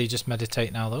actually just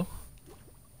meditate now though.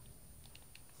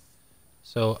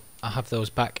 So I have those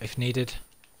back if needed.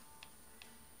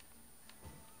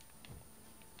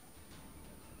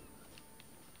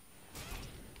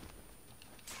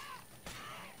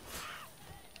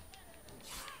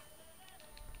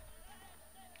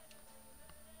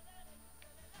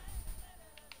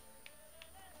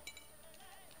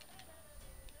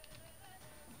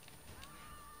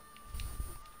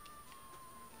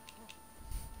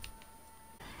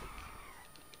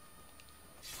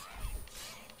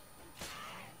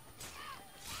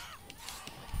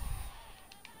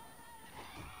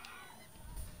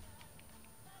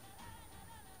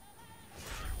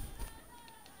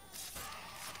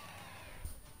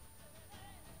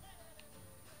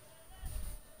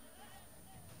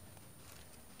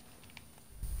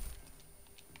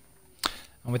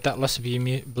 And with that lesser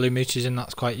blue mutation,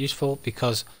 that's quite useful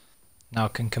because now I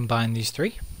can combine these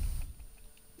three.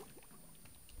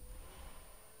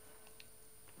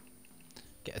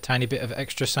 Get a tiny bit of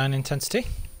extra sign intensity.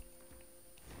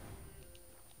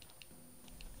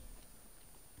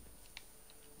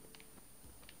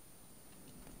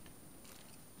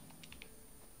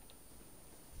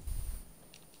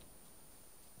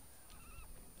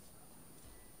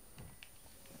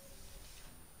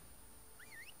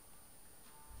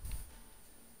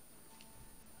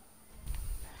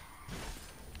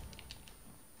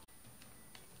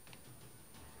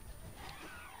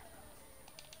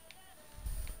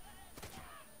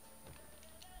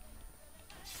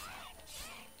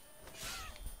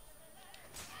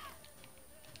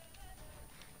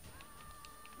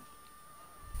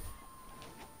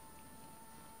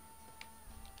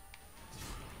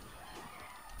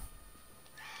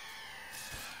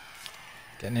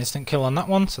 Get an instant kill on that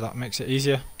one, so that makes it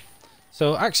easier.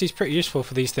 So Axe is pretty useful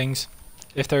for these things,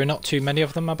 if there are not too many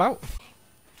of them about.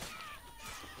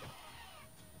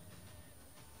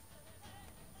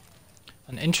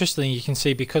 And interestingly, you can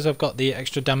see because I've got the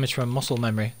extra damage from muscle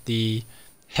memory, the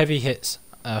heavy hits,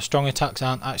 strong attacks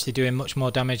aren't actually doing much more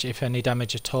damage, if any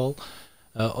damage at all,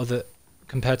 other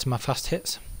compared to my fast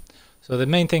hits. So the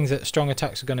main things that strong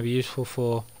attacks are going to be useful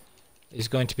for is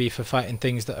going to be for fighting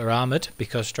things that are armoured,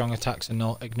 because strong attacks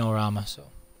are ignore armour. So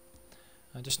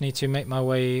I just need to make my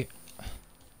way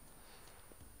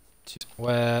to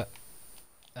where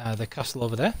the castle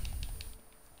over there,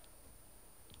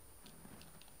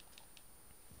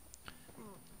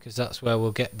 because that's where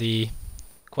we'll get the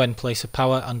Quen Place of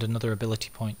Power and another ability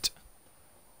point.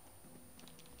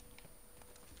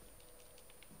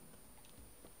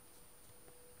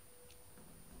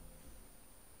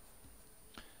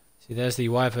 See, there's the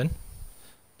Wyvern,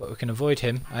 but we can avoid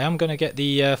him. I am going to get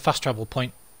the fast travel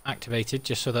point activated,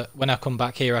 just so that when I come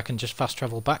back here I can just fast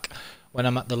travel back when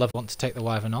I'm at the level I want to take the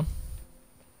Wyvern on.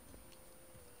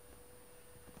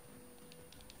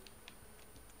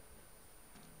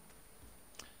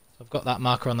 So I've got that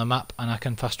marker on the map and I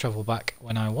can fast travel back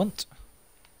when I want.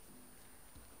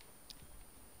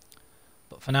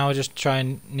 But for now I just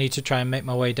need to try and make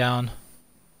my way down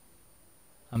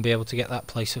and be able to get that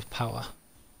Place of Power.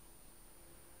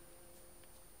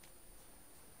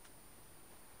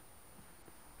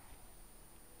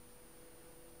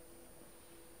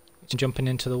 jumping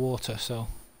into the water, so...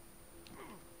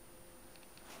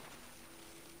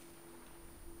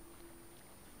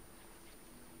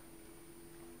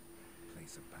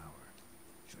 Place of power.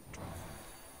 Should draw from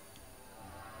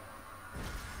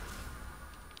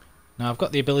Now I've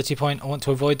got the ability point. I want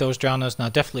to avoid those drowners, and I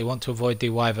definitely want to avoid the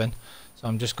wyvern. So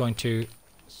I'm just going to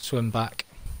swim back.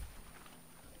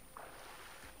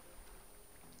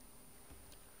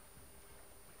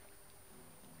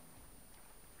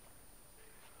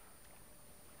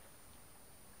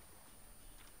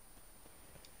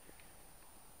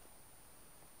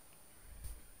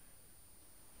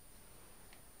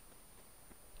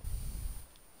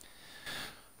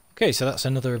 Okay, so that's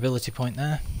another ability point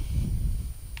there.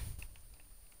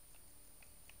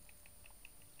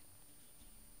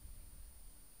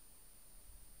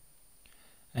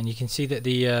 And you can see that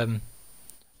the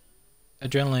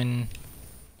adrenaline,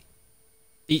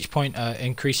 each point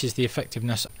increases the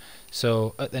effectiveness.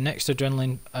 So at the next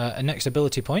next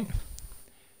ability point,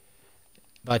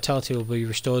 vitality will be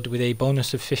restored with a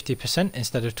bonus of 50%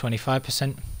 instead of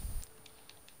 25%.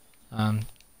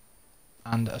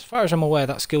 And as far as I'm aware,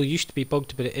 that skill used to be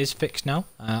bugged, but it is fixed now.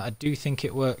 I do think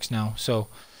it works now, so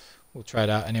we'll try it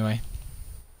out anyway.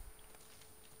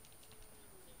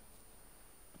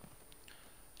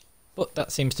 But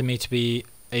that seems to me to be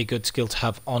a good skill to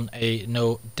have on a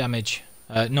no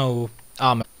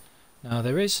armor. Now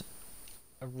there is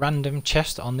a random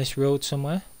chest on this road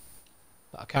somewhere,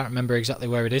 but I can't remember exactly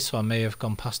where it is, so I may have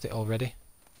gone past it already.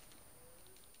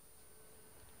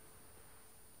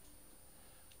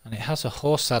 And it has a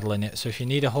horse saddle in it, so if you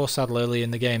need a horse saddle early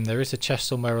in the game, there is a chest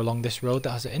somewhere along this road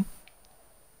that has it in.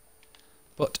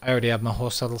 But I already have my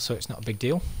horse saddle, so it's not a big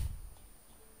deal.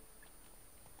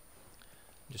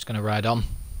 I'm just going to ride on.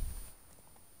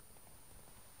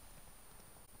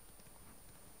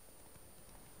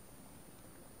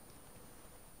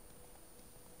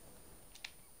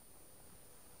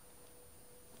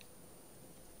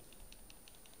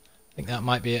 I think that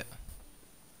might be it.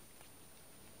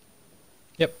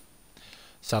 Yep,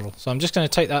 saddle. So I'm just going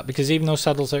to take that because even though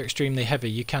saddles are extremely heavy,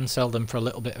 you can sell them for a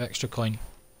little bit of extra coin.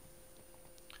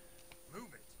 Move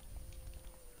it.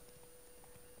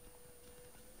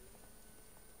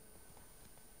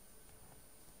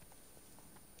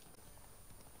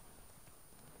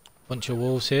 Bunch of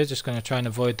wolves here, just going to try and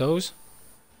avoid those.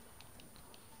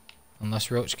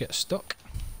 Unless Roach gets stuck.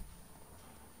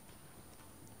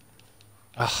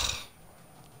 Ah.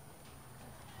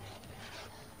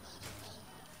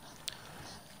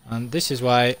 And this is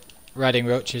why riding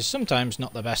Roach is sometimes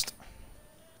not the best.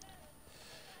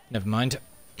 Never mind.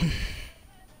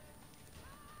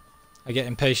 I get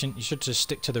impatient. You should just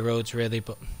stick to the roads really,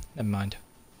 but never mind.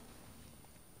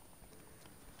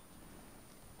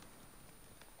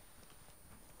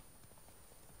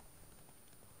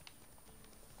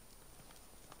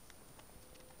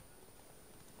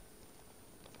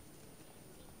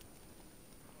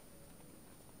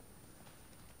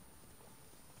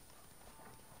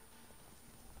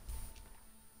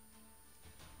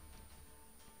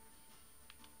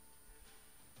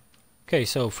 Okay,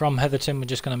 so from Heatherton we're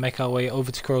just going to make our way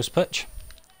over to Crow's Perch,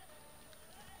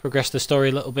 progress the story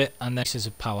a little bit, and this is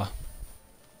of power.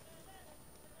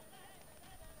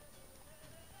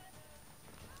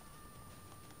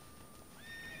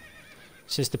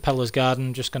 This is the Peller's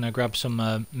Garden. Just going to grab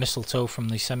some mistletoe from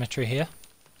the cemetery here,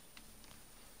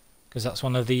 because that's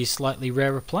one of these slightly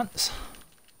rarer plants.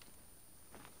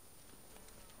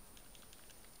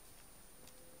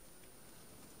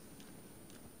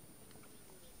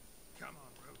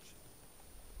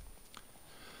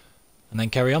 And then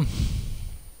carry on.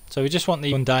 So we just want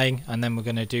the Undying, and then we're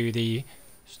going to do the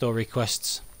story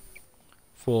quests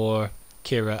for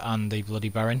Kira and the Bloody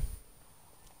Baron.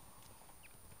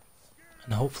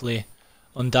 And hopefully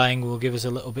Undying will give us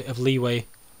a little bit of leeway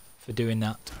for doing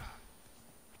that.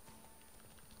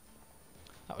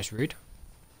 That was rude.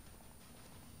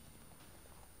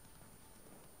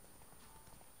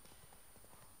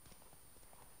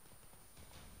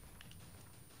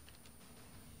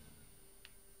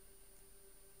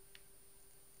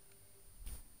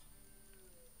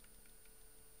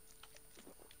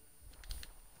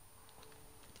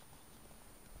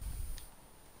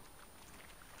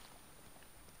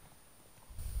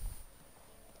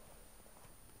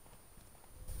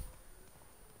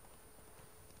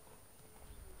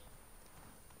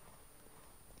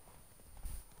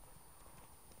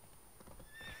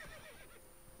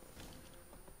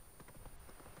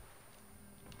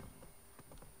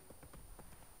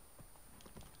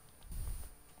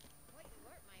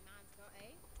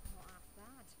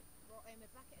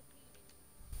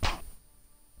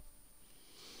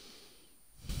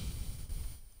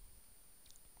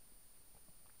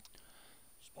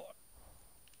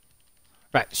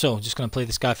 Right, so just going to play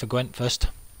this guy for Gwent first.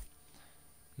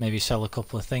 Maybe sell a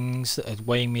couple of things that are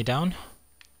weighing me down.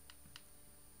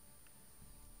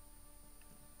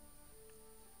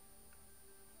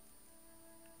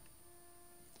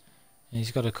 And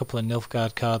he's got a couple of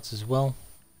Nilfgaard cards as well.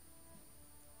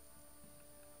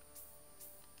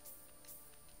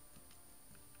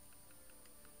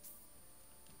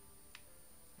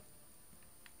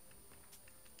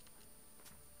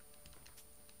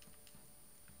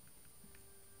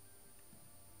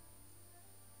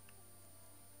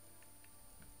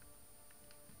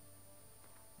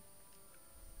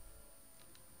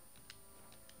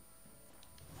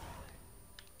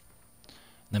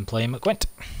 Then play him at Gwent.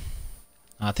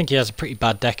 I think he has a pretty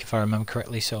bad deck if I remember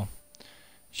correctly, so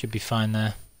should be fine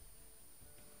there.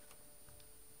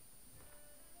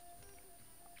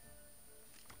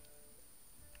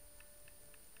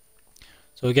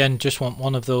 So again, just want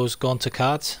one of those Gaunter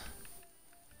cards,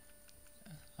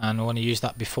 and I want to use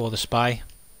that before the spy.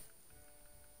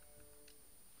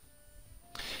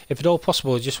 If at all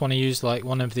possible, I just want to use like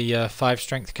one of the 5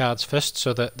 strength cards first,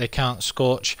 so that they can't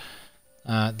scorch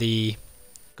the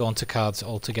Gaunter cards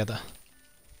altogether.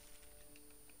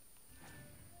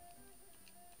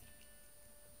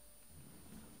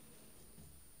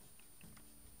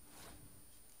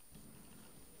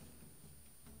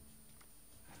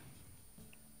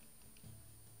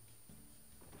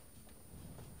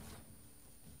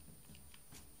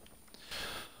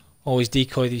 Always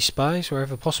decoy these spies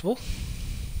wherever possible.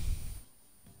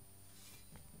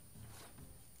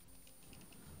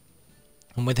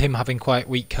 And with him having quite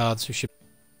weak cards, we should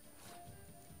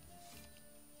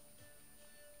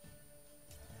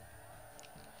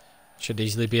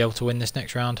easily be able to win this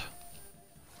next round.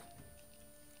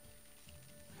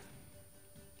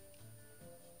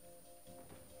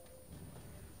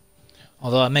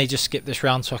 Although I may just skip this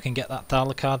round so I can get that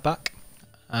Thaler card back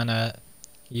and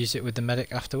use it with the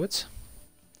medic afterwards.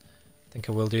 I think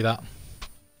I will do that.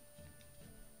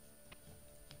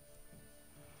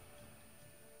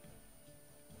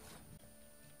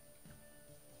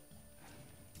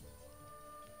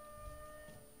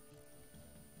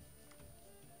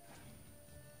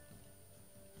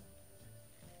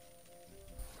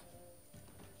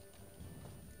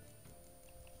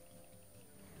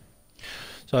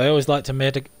 So I always like to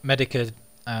medic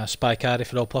a spy card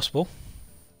if at all possible,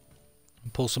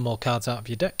 and pull some more cards out of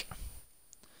your deck,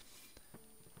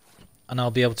 and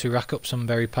I'll be able to rack up some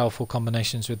very powerful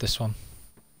combinations with this one.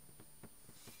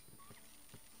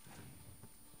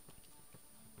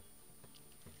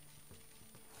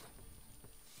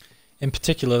 In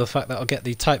particular, the fact that I'll get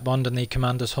the Type Bond and the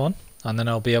Commander's Horn, and then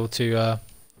I'll be able to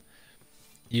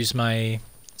use my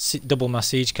double my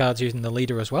siege cards using the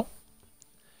leader as well.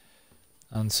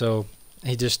 And so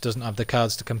he just doesn't have the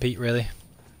cards to compete really.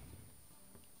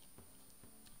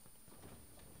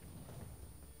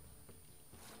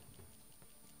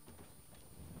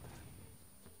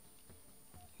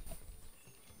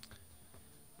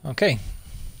 Okay.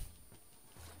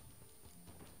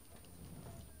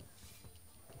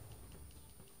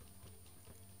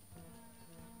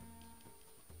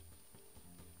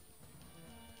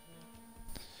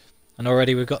 And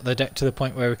already we've got the deck to the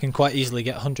point where we can quite easily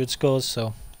get 100 scores,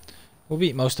 so we'll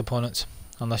beat most opponents,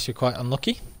 unless you're quite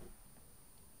unlucky.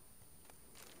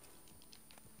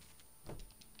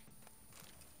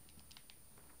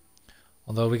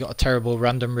 Although we got a terrible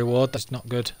random reward, that's not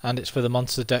good, and it's for the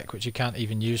monster deck, which you can't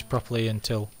even use properly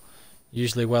until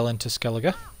usually well into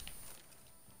Skellige.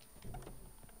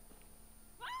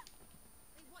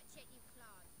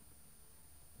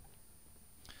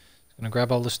 Gonna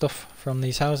grab all the stuff from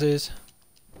these houses.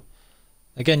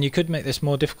 Again, you could make this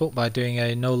more difficult by doing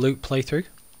a no loot playthrough.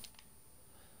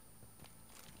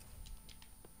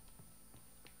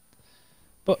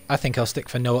 But I think I'll stick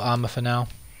for no armor for now.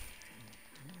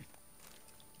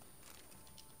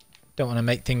 Don't want to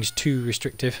make things too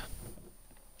restrictive.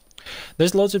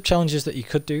 There's loads of challenges that you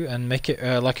could do and make it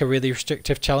like a really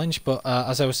restrictive challenge, but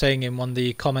as I was saying in one of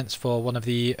the comments for one of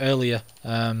the earlier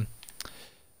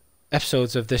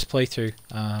episodes of this playthrough,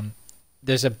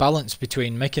 there's a balance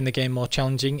between making the game more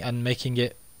challenging and making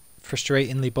it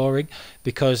frustratingly boring,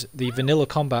 because the vanilla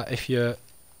combat, if you're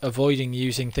avoiding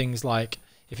using things like,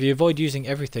 if you avoid using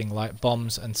everything like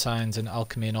bombs and signs and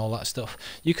alchemy and all that stuff,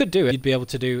 you could do it. You'd be able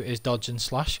to do is dodge and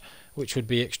slash, which would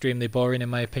be extremely boring in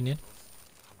my opinion.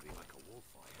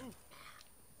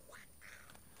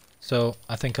 So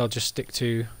I think I'll just stick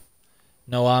to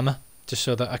no armor, just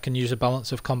so that I can use a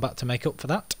balance of combat to make up for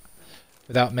that,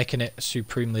 without making it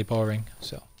supremely boring.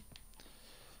 So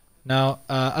Now,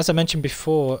 as I mentioned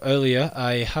before earlier,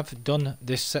 I have done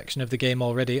this section of the game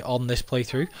already on this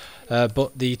playthrough,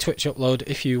 but the Twitch upload,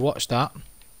 if you watch that,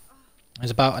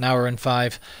 is about an hour and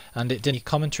 5, and it didn't have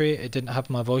commentary, it didn't have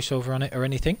my voiceover on it or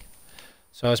anything,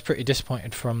 so I was pretty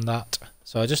disappointed from that.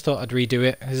 So I just thought I'd redo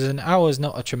it, because an hour is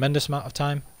not a tremendous amount of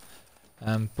time,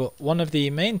 but one of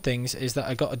the main things is that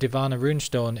I got a Divana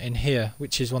runestone in here,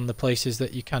 which is one of the places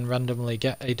that you can randomly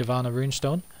get a Divana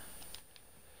runestone.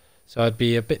 So I'd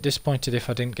be a bit disappointed if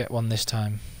I didn't get one this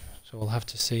time. So we'll have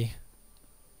to see.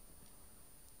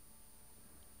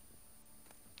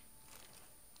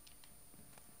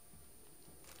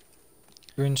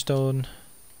 Runestone.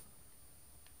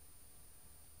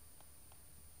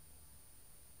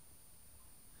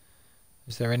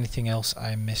 Is there anything else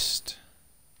I missed?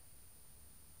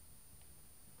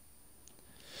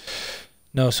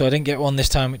 No, so I didn't get one this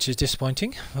time, which is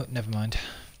disappointing, but never mind.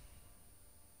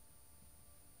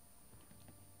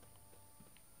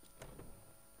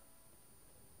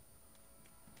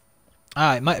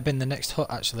 Ah, it might have been the next hut,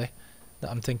 actually, that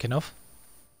I'm thinking of.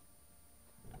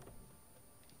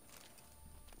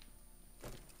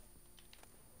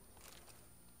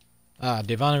 Ah,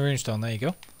 Divana runestone, there you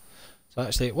go. So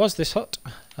actually it was this hut,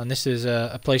 and this is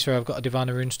a place where I've got a Divana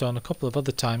runestone a couple of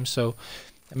other times, so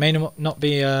it may not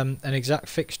be an exact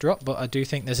fixed drop, but I do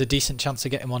think there's a decent chance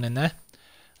of getting one in there.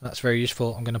 And that's very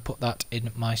useful. I'm going to put that in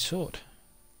my sword.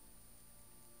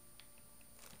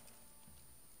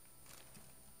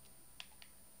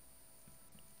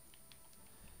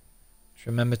 Just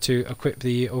remember to equip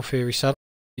the Ophiri saddle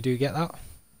if you do get that.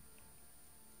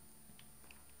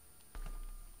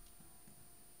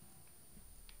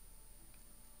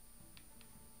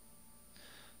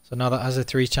 So now that has a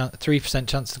 3%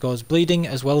 chance to cause bleeding,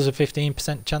 as well as a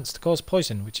 15% chance to cause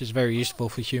poison, which is very useful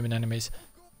for human enemies.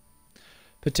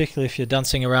 Particularly if you're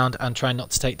dancing around and trying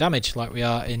not to take damage, like we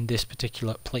are in this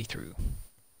particular playthrough.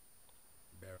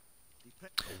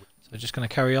 So just going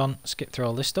to carry on, skip through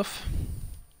all this stuff.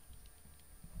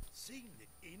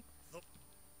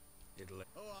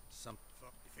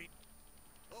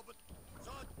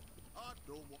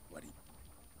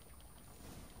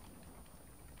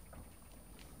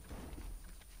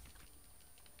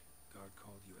 Guard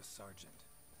called you a sergeant.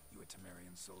 You a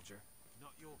Temerian soldier?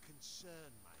 Not your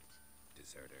concern, mate.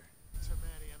 Deserter.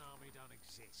 Temerian army don't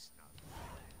exist, no.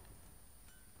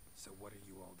 So what are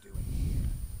you all doing here?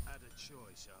 Had a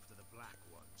choice after the Black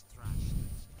Ones thrashed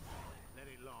us. Let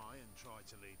it lie and try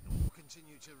to lead north.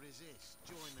 Continue to resist,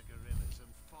 join the guerrillas and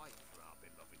fight for our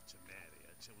beloved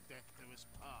Temeria till death do us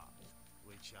part.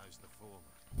 We chose the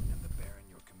former. And the Baron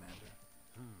your commander?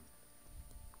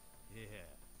 Yeah.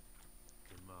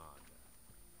 Commander.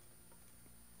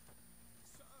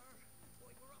 Sir,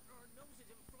 boy, we're up to our noses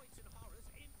in frights and horrors.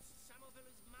 Imps,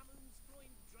 Samovillas, Mammons,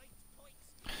 flying drakes,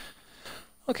 pikes.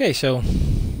 Okay, so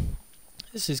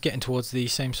this is getting towards the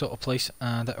same sort of place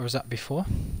that I was at before.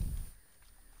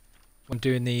 When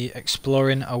doing the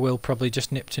exploring, I will probably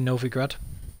just nip to Novigrad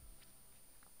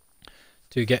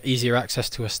to get easier access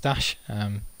to a stash,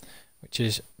 which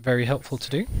is very helpful to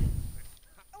do.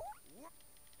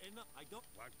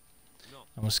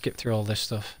 And we'll skip through all this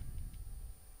stuff.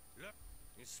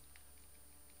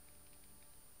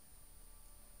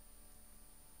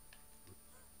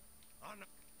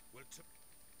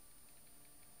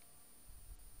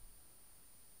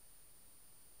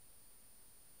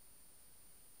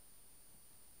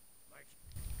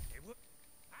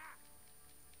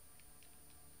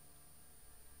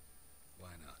 Why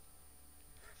not?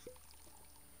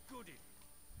 Goody.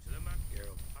 To the man,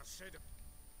 Geralt. I said,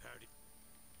 howdy.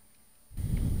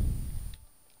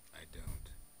 I don't.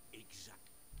 Exact.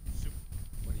 So,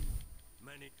 What do you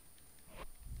many.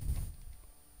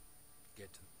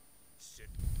 get to? Sit.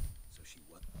 So she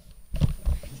what?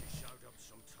 She showed up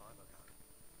some time ago.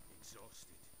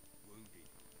 Exhausted, wounded,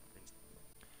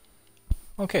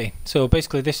 and Okay, so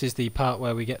basically this is the part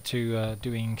where we get to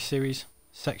doing series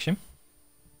section.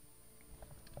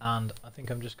 And I think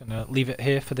I'm just going to leave it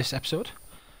here for this episode.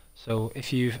 So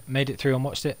if you've made it through and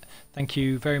watched it, thank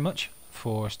you very much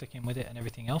for sticking with it and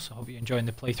everything else. I hope you're enjoying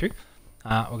the playthrough.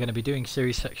 We're going to be doing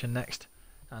series section next,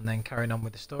 and then carrying on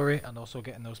with the story, and also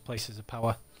getting those places of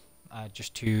power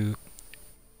just to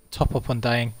top up on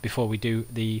dying before we do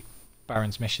the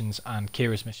Baron's missions and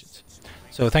Kira's missions.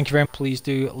 So thank you very much. Please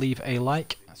do leave a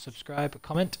like, subscribe,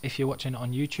 comment if you're watching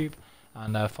on YouTube,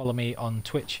 and follow me on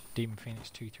Twitch,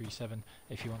 DemonPhoenix237,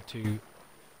 if you want to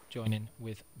join in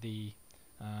with the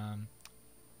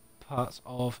parts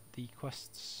of the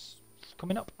quests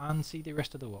coming up and see the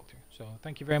rest of the walkthrough. So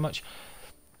thank you very much,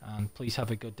 and please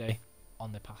have a good day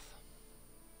on the path.